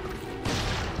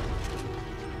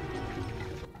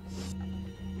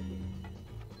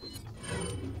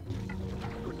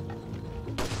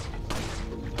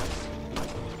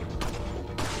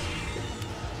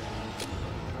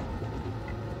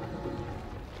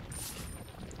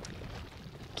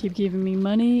 Keep giving me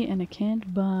money and I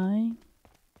can't buy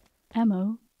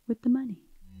ammo with the money.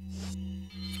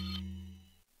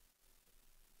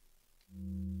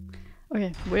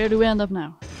 Okay, where do we end up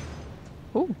now?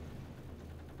 Oh.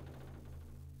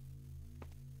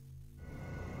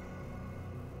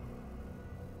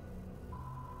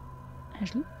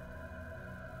 Ashley?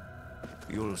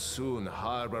 You'll soon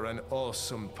harbor an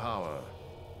awesome power.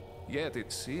 Yet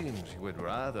it seems you would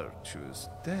rather choose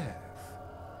death.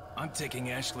 I'm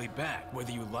taking Ashley back,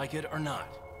 whether you like it or not.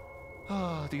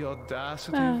 Ah, the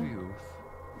audacity of youth.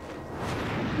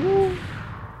 Whoa.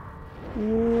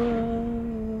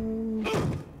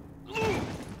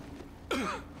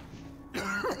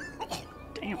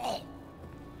 Damn.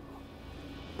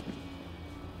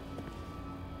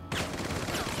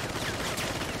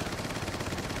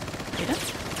 Data?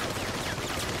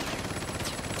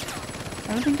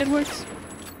 I don't think that works.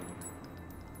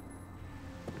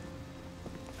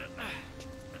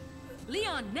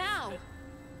 Leon, now!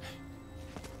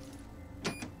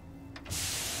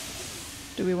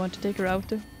 Do we want to take her out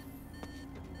though?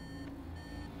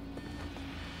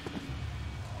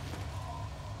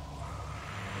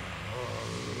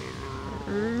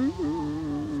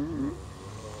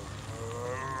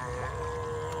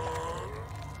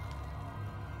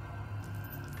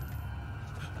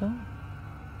 Oh.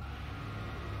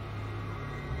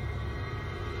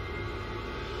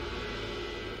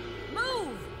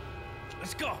 Move!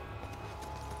 Let's go!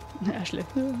 Ashley.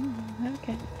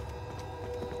 Okay.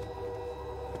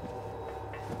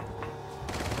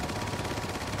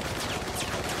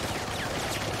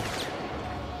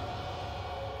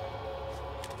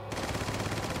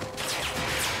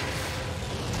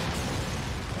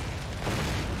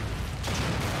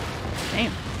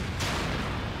 Damn.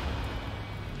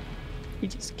 He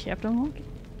just kept on walking.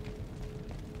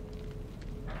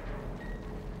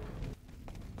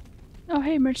 Oh,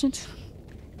 hey, merchant.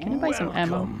 Can I buy some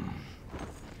ammo?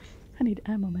 I need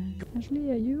ammo, man. Ashley,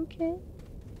 are you okay?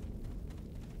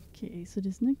 Okay, so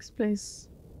this next place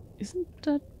isn't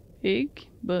that big,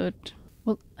 but...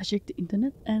 Well, I checked the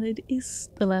internet and it is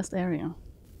the last area.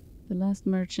 The last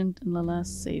merchant and the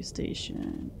last save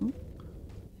station. Ooh.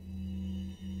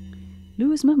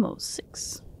 Lewis Memo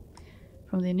 6.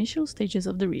 From the initial stages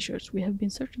of the research, we have been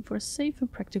searching for safe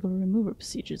and practical removal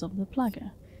procedures of the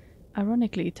plaga.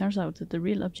 Ironically, it turns out that the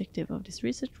real objective of this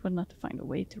research was not to find a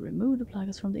way to remove the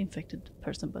plagas from the infected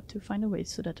person, but to find a way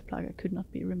so that the plaga could not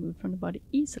be removed from the body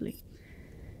easily.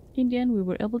 In the end, we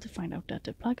were able to find out that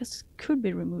the plagas could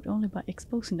be removed only by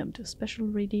exposing them to special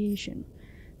radiation.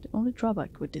 The only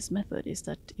drawback with this method is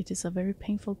that it is a very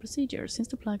painful procedure, since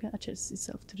the plaga attaches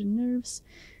itself to the nerves.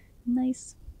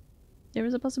 Nice. There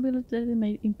is a possibility that it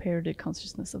may impair the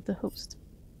consciousness of the host.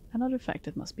 Another fact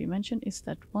that must be mentioned is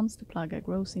that once the plaga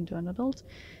grows into an adult,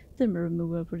 the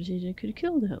removal procedure could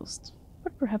kill the host.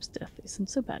 But perhaps death isn't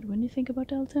so bad when you think about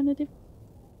the alternative.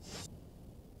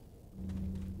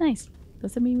 Nice.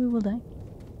 Does that mean we will die?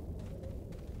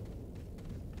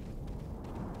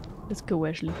 Let's go,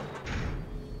 Ashley.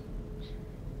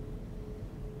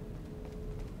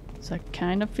 So I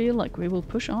kind of feel like we will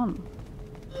push on.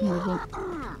 We will...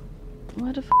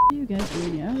 What the f*** are you guys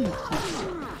doing here?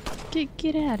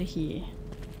 Get out of here.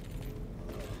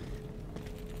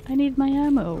 I need my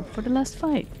ammo for the last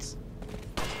fight.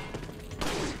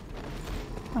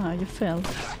 Ah, you fell.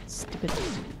 Stupid.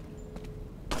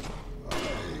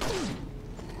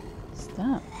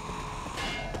 Stop.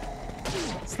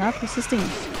 Stop resisting.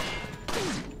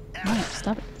 No,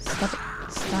 stop it. Stop it.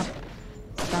 Stop.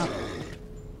 Stop.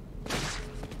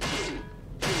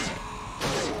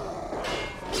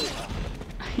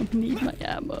 I need my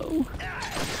ammo.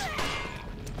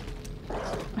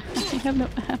 I have no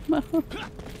ammo.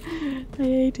 I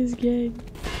hate this game.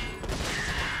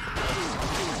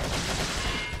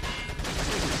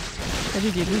 How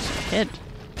did you lose your head?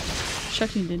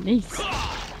 Shot you in the knees.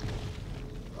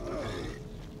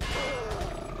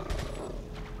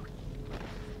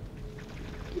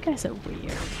 You guys are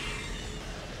weird.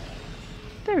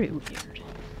 Very weird.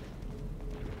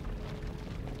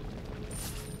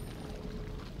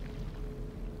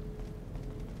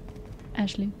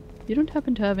 Ashley, you don't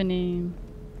happen to have any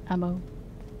ammo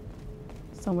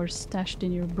somewhere stashed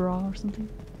in your bra or something?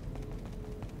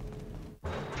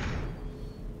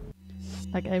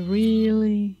 Like, I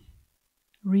really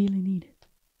need it.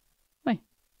 Wait,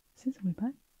 is this a way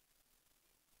back?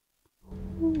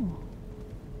 Oh.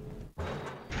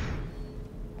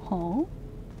 Huh?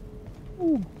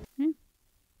 Oh, yeah.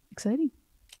 Exciting.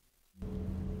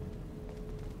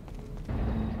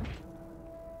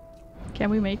 Can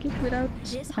we make it without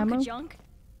This ammo? hunk of junk?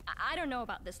 I don't know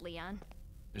about this, Leon.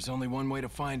 There's only one way to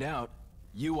find out.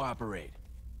 You operate.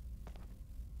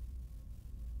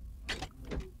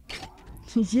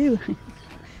 You.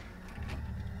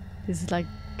 This is like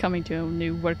coming to a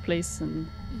new workplace and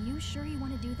You sure you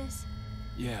want to do this?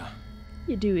 Yeah.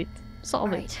 you do it. Solve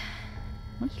Alright.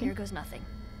 it. Okay. Here goes nothing.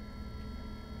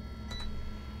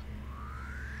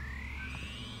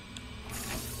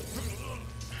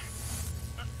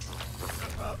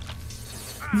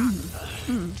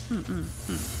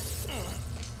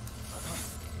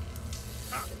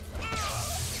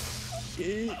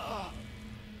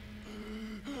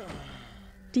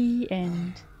 The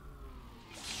end.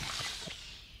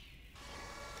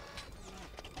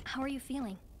 How are you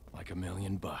feeling? Like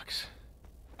 $1,000,000.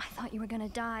 I thought you were gonna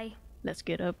die. Let's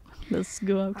get up. Let's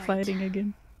go out Alright. fighting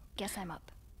again. Guess I'm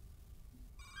up.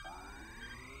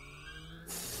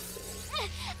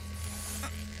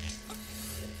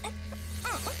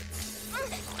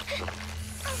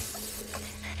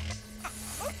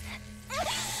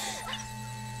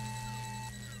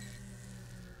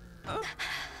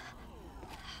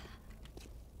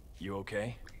 You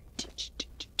okay?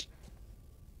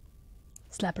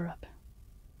 Slap her up.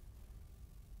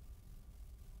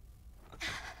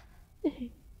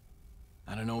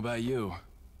 I don't know about you,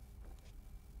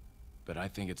 but I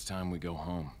think it's time we go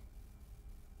home.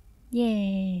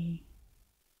 Yay!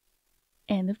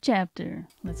 End of chapter.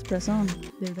 Let's press on,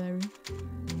 dear diary.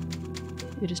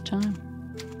 It is time.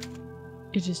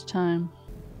 It is time.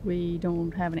 We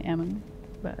don't have any ammo,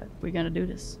 but we're gonna do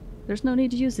this. There's no need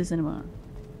to use this anymore.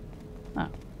 Oh,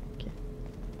 okay.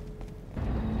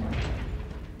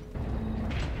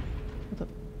 What up?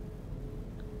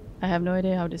 I have no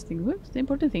idea how this thing works. The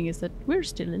important thing is that we're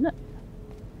still alive.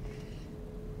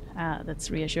 Ah, that's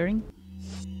reassuring.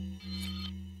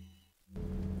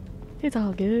 It's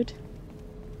all good.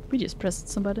 We just pressed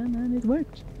some button and it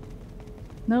worked.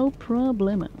 No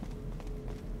problemo.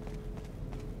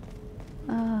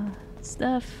 Ah,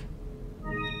 stuff.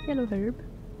 Yellow herb.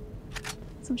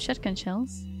 Some shotgun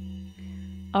shells.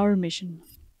 Our mission.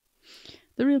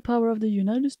 The real power of the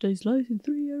United States lies in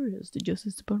 3 areas: the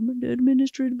Justice Department, the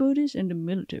administrative bodies, and the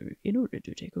military. In order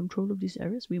to take control of these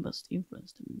areas, we must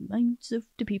influence the minds of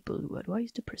the people who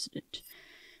advise the president.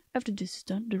 After this is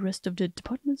done, the rest of the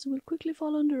departments will quickly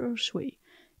fall under our sway.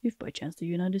 If by chance the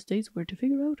United States were to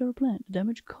figure out our plan, the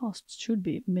damage costs should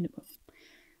be minimal.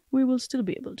 We will still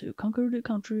be able to conquer the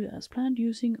country as planned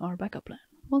using our backup plan.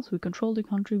 Once we control the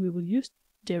country, we will use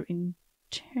their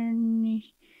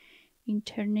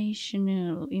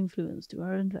international influence to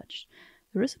our advantage.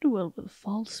 The rest of the world will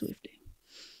fall swiftly.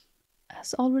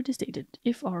 As already stated,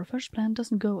 if our first plan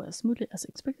doesn't go as smoothly as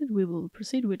expected, we will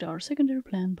proceed with our secondary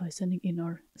plan by sending in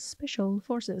our special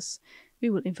forces. We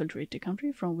will infiltrate the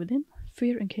country from within.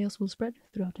 Fear and chaos will spread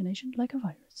throughout the nation like a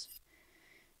virus.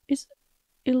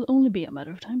 It'll only be a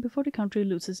matter of time before the country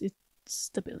loses its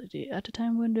stability. At a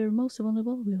time when they're most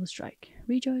vulnerable, we will strike.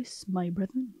 Rejoice, my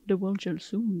brethren, the world shall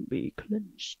soon be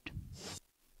cleansed.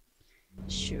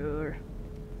 Sure.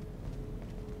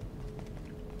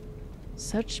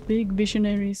 Such big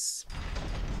visionaries,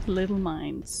 little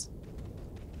minds.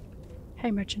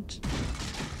 Hey merchant,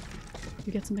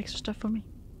 you get some extra stuff for me?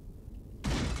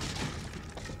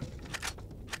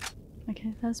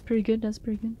 Okay, that's pretty good, that's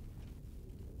pretty good.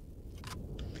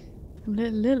 I'm a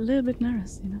little bit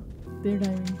nervous, you know. Dear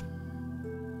diary.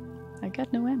 I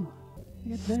got no ammo. I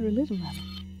got very little ammo.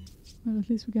 Well, at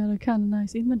least we got a kind of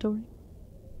nice inventory.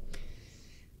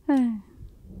 Alright.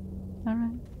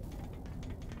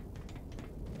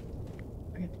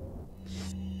 Okay.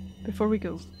 Before we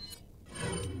go,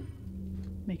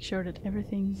 make sure that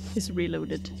everything is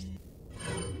reloaded.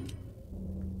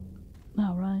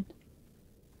 Alright.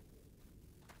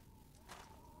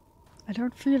 I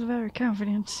don't feel very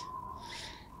confident.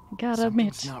 I gotta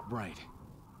admit. Something's not right.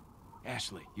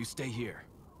 Ashley, you stay here.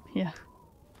 Yeah.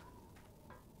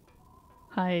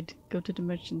 Hide. Go to the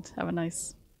merchant. Have a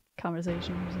nice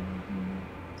conversation or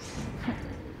something.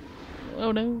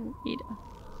 Oh no, Ada.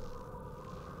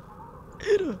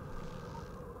 Ada!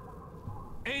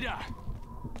 Ada!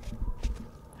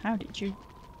 How did you...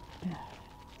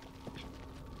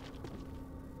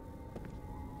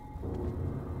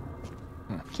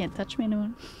 Can't touch me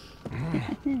anymore.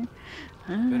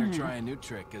 Better try a new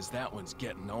trick, cause that one's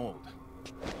getting old.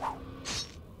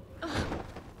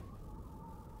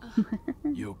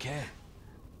 You okay?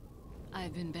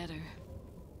 I've been better.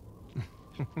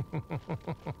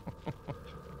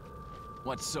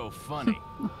 What's so funny?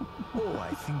 Oh,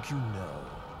 I think you know.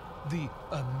 The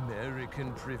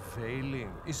American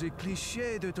prevailing is a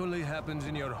cliché that only happens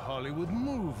in your Hollywood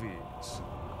movies.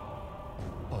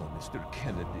 Oh, Mr.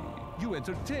 Kennedy, you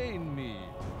entertain me.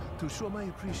 To show my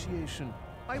appreciation,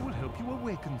 I will help you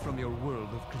awaken from your world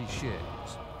of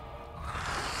cliches.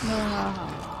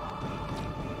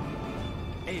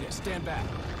 Ada, stand back.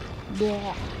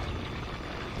 Yeah.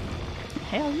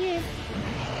 Hell yeah.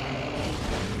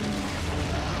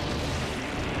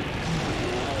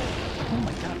 Oh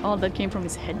my god. Oh, that came from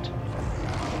his head.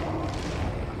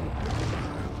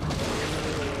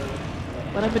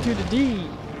 What happened to the D?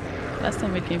 Last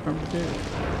time it came from the D.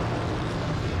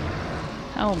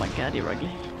 Oh my god, you're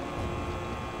ugly.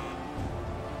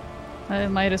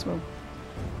 Might as well.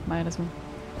 Might as well.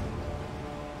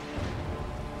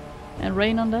 And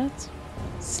rain on that.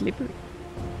 Slippery.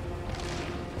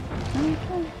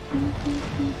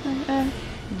 Yeah.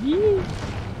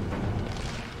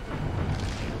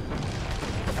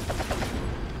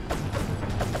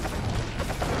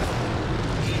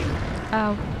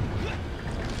 Ow.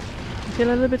 I feel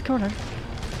a little bit cornered.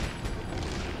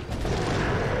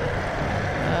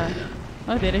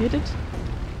 Oh, did I hit it?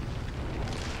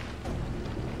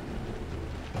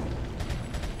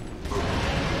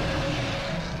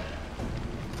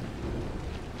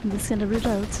 This gonna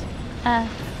reload.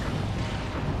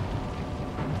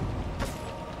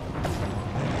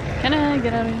 Can I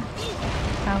get out of here?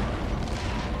 Ow.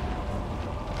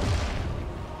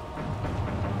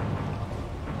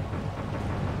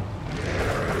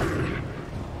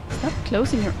 Stop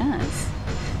closing your ass.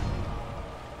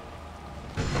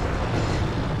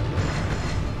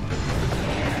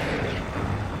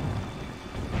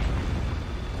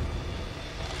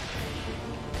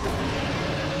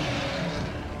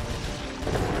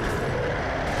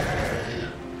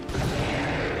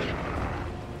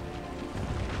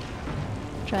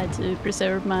 Try to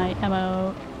preserve my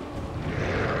ammo.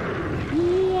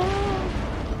 Yeah.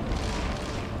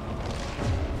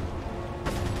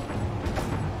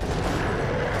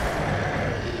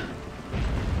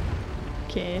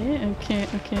 Okay.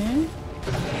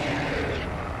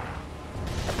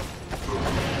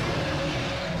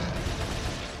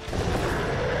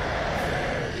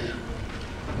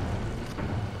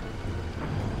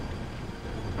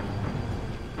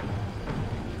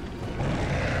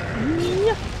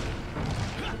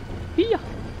 Yeah.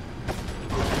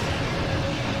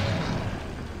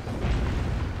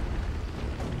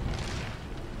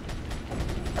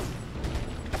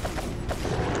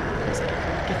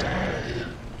 Get out.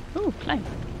 Oh, climb.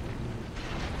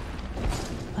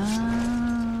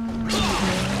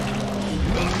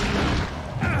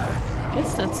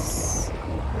 Guess that's a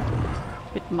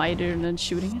bit mightier than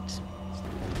shooting it.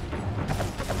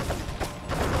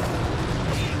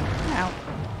 Ow.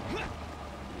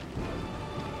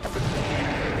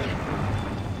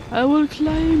 I will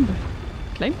climb.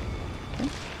 Climb? Okay.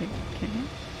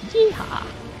 Yeehaw!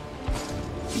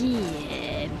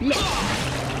 Yeah, bleh.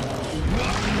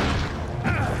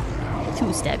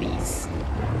 2 stabbies.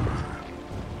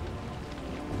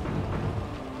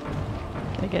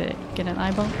 Can I get an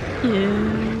eyeball?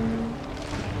 Yeah.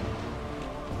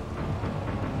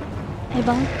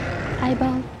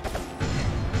 Eyeball.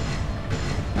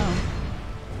 Oh.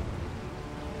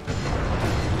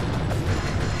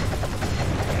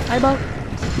 Eyeball.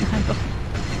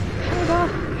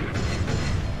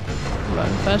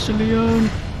 Run faster, Leon.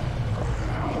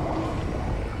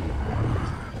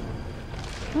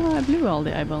 Oh, I blew all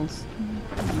the eyeballs.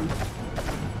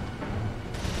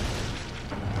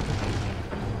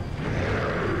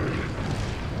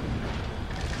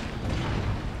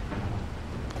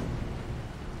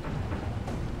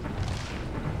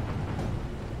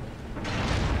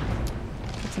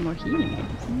 Get some more healing.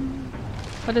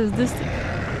 What is this thing?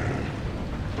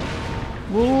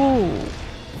 Whoa!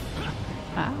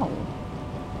 Ow!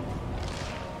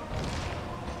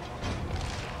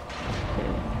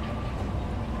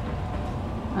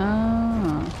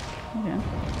 Ah, okay.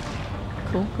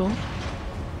 Cool.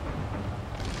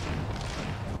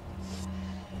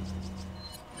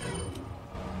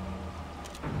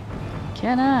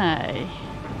 Can I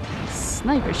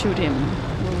sniper shoot him?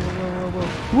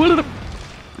 Whoa.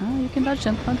 Oh, you can dodge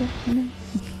them. Okay.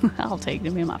 I'll take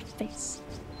them in my face.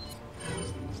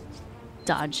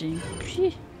 Dodging.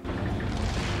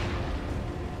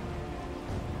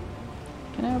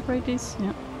 Can I operate these?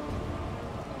 Yeah.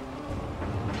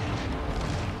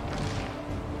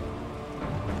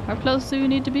 How close do you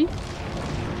need to be?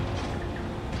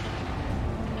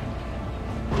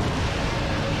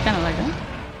 Kinda like that.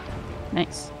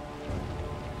 Nice.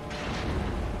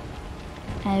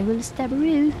 I will stab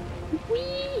you.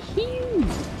 Wee-hoo!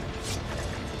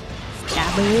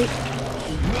 Stab it.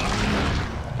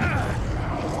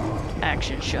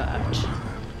 Action shot.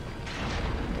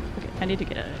 Okay, I need to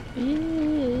get out of it.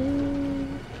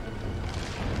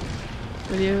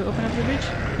 Will you open up the bridge?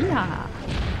 Yeah.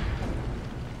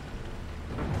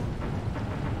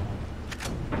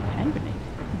 Hand grenade.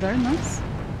 Very nice.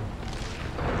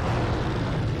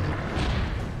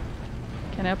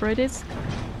 Can I operate it?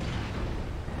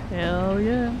 Hell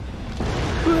yeah.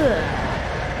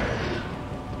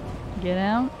 Get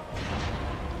out.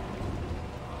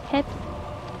 Hip.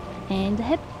 And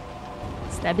hip.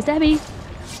 Stabby stabby.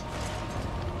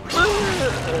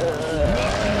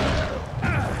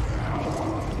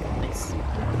 Nice.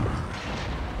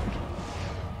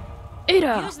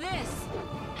 Ada! Use this.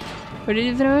 Where did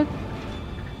you throw it?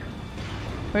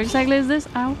 Where exactly is this?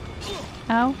 Ow.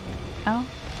 Ow. Ow.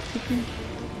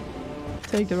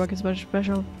 Take the rocket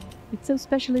special. It's so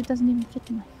special it doesn't even fit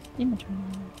in my inventory.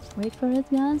 Wait for it,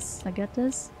 guys. I got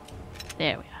this.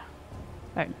 There we are.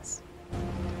 Very nice.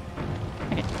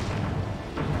 Okay.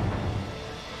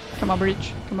 Come on,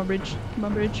 bridge. Come on, bridge. Come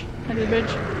on, bridge. I need a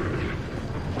bridge.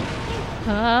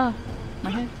 Ah, my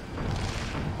head.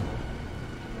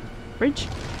 Bridge?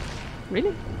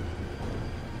 Really?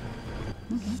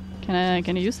 Okay.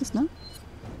 Can I use this now?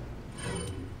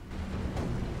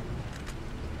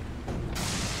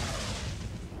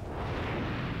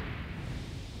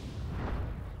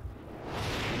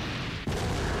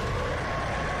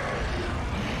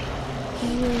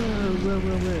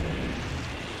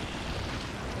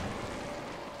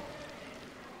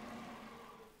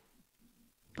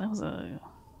 Whoa.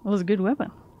 That was a good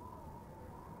weapon.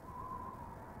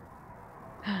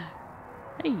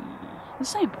 Hey, the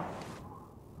sample.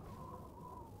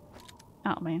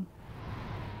 Oh man.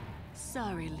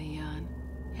 Sorry, Leon.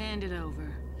 Hand it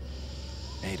over.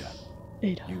 Ada,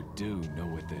 you do know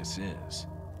what this is.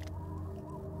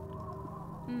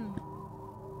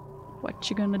 What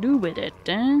you gonna do with it,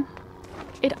 eh?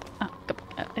 Ada. Ah, come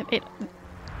on. Ada.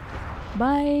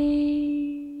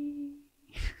 Bye.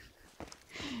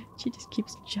 She just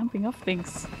keeps jumping off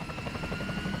things.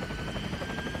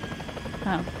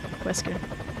 Oh, Wesker.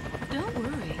 Don't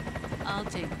worry. I'll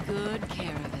take good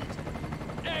care of it.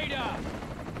 Ada!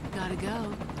 Gotta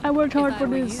go. I worked hard If for I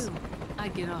were this. you,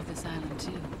 I'd get off this island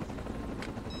too.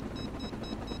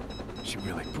 She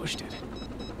really pushed it.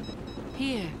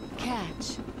 Here,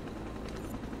 catch.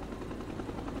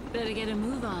 Better get a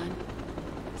move on.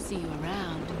 See you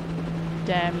around.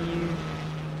 Damn you.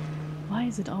 Why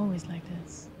is it always like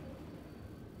this?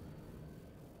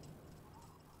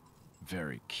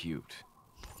 Very cute.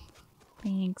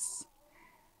 Thanks.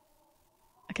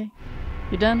 Okay.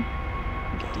 You done?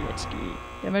 Get the jet ski.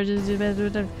 The emergency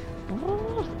better.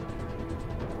 Oh,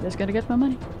 just gotta get my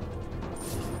money.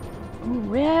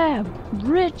 Oh yeah!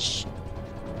 Bridge!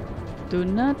 Do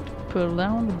not pull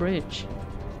down the bridge.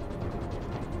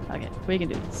 Okay, we can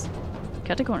do this.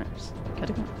 Cut the corners. Cut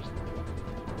the corners.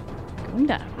 Going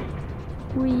down.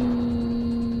 Whee!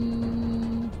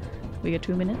 We got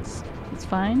 2 minutes. It's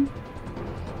fine.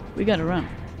 We gotta run.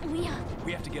 Leon,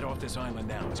 We have to get off this island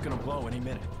now. It's gonna blow any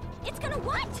minute. it's gonna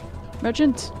what?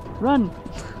 Merchant, run!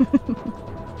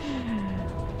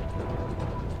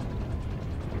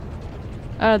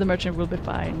 The merchant will be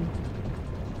fine.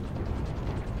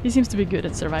 He seems to be good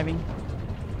at surviving.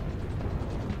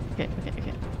 Okay.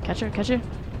 Catch her.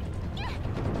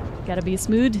 Gotta be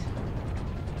smooth.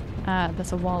 Ah,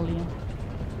 that's a wall, Leon.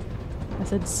 I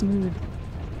said smooth.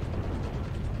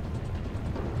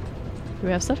 Do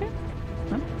we have stuff here?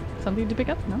 No? Something to pick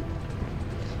up? No?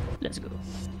 Let's go.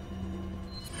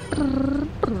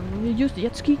 Use the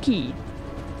jet ski key.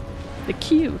 The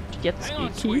cute jet Hang ski on,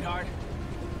 key. sweetheart.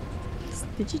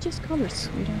 Did you just call her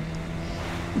sweetheart?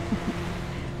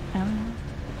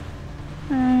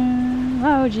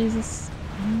 Oh Jesus.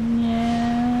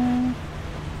 Yeah.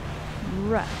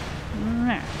 Right.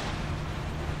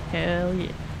 Hell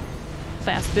yeah.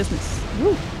 Fast business.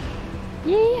 Woo.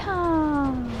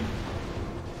 Yeehaw.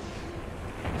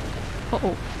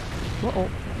 Uh-oh.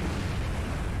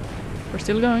 We're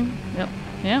still going. Yep.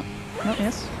 Oh,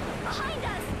 yes. Behind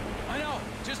us! I know.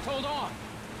 Just hold on.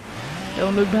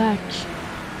 Don't look back.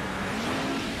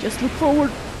 Just look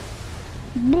forward.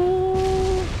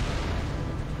 Woo.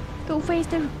 Go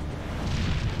faster.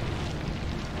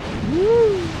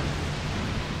 Woo.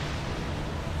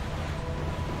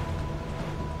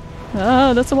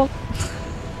 Ah, that's a wall.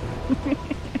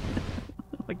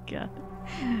 Oh my god.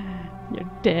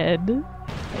 You're dead. To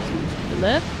the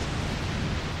left.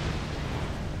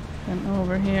 And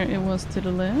over here it was to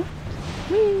the left.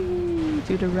 Whee!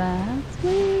 To the right.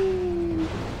 Whee!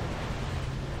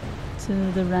 To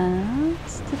the right.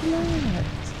 To the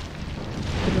left.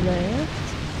 To the left.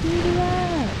 To the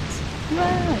right.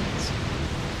 Right.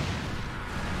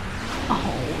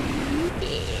 Oh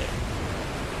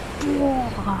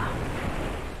yeah.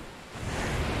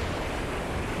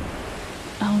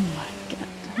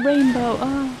 rainbow.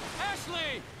 Oh,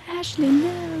 Ashley! Ashley,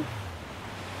 no.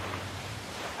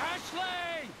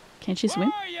 Ashley! Can she swim?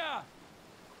 Where are ya?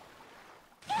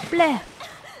 Blah.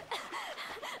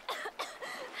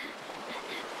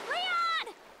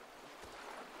 Leon!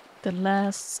 The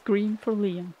last scream for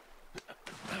Leon.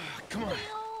 Come on,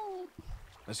 No!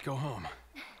 let's go home.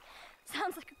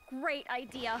 Sounds like a great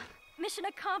idea. Mission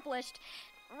accomplished.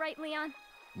 Right, Leon?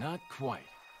 Not quite.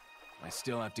 I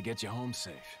still have to get you home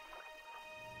safe.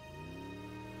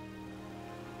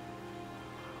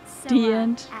 So, The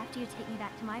end. after you take me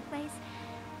back to my place,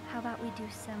 how about we do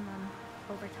some,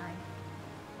 overtime?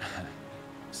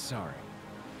 Sorry.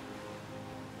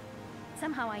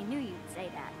 Somehow I knew you'd say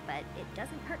that, but it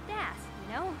doesn't hurt to ask,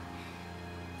 you know?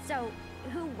 So,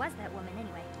 who was that woman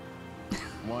anyway?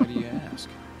 Why do you ask?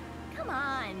 Come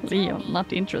on, tell Leon, me.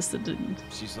 not interested in.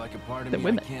 She's like a part of The me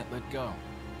women. I can't let go.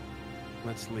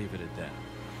 Let's leave it at that.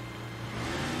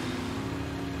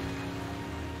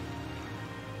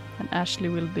 And Ashley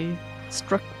will be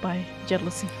struck by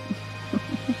jealousy.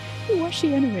 Who was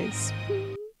she anyways?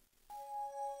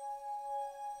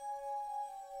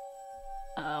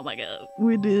 Oh my god,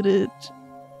 we did it.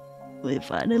 We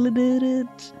finally did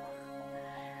it.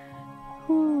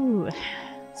 Whew.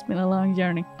 It's been a long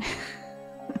journey.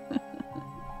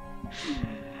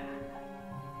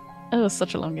 It was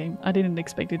such a long game. I didn't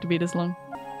expect it to be this long.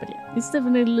 But yeah, it's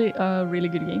definitely a really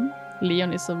good game.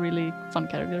 Leon is a really fun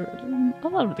character. A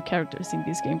lot of the characters in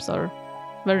these games are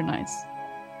very nice.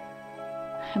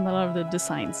 And a lot of the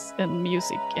designs and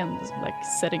music and like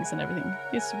settings and everything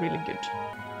is really good.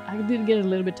 I did get a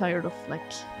little bit tired of like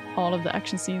all of the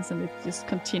action scenes and it just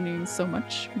continuing so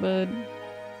much, but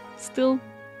still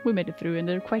we made it through and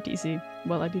they're quite easy.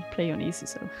 Well, I did play on easy,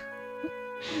 so.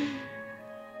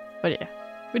 But yeah,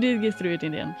 we did get through it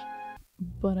in the end.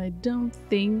 But I don't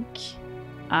think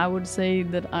I would say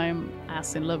that I'm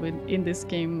as in love in this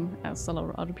game as a lot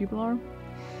of other people are.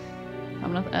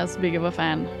 I'm not as big of a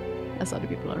fan as other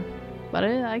people are. But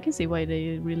I can see why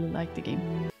they really like the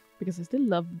game. Because I still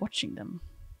love watching them.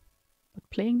 But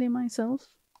playing them myself,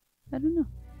 I don't know.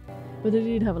 But I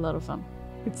did have a lot of fun.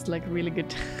 It's like really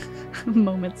good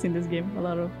moments in this game. A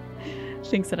lot of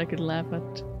things that I could laugh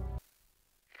at.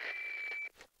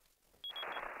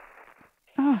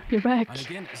 Ah, you're back.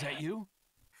 Hunnigan, is that you?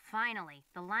 Finally,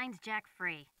 the line's jack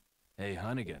free. Hey,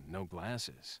 Hunnigan, no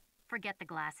glasses. Forget the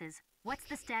glasses. What's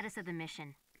the status of the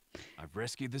mission? I've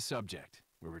rescued the subject.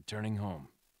 We're returning home.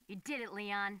 You did it,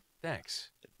 Leon. Thanks.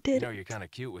 Did You know, you're kind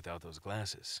of cute without those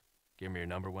glasses. Give me your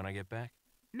number when I get back.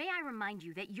 May I remind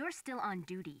you that you're still on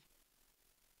duty.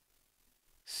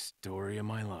 Story of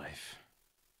my life.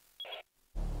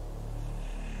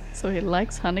 So he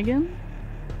likes Hunnigan,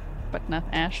 but not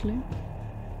Ashley.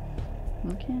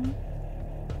 Okay.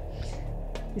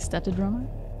 Is that the drama?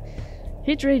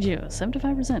 Hit ratio,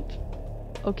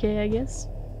 75%. Okay, I guess.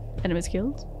 Enemies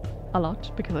killed? A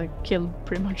lot, because I killed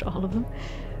pretty much all of them.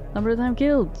 Number of time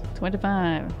killed,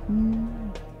 25.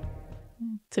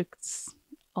 Took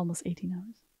almost 18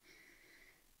 hours.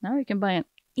 Now you can buy an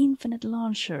infinite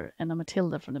launcher and a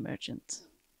Matilda from the merchant.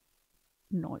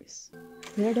 Noise.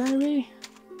 Their diary.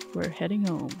 We're heading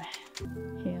home.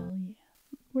 Hell yeah.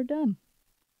 We're done.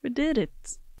 We did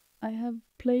it. I have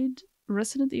played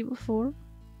Resident Evil 4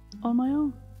 on my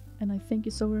own. And I thank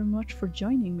you so very much for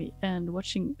joining me and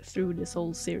watching through this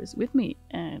whole series with me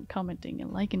and commenting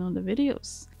and liking on the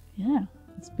videos. Yeah,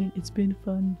 it's been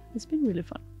fun. It's been really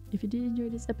fun. If you did enjoy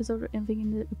this episode or anything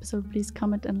in the episode, please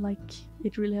comment and like.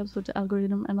 It really helps with the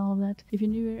algorithm and all of that. If you're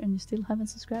new here and you still haven't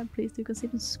subscribed, please do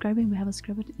consider subscribing. We have a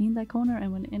subscribe button in that corner,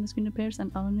 and when the end screen appears, and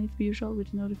underneath the usual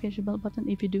with the notification bell button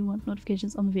if you do want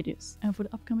notifications on the videos. And for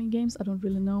the upcoming games, I don't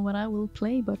really know what I will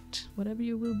play, but whatever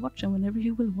you will watch and whenever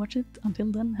you will watch it,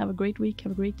 until then, have a great week,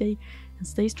 have a great day, and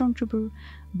stay strong, trooper.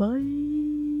 Bye!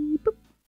 Boop.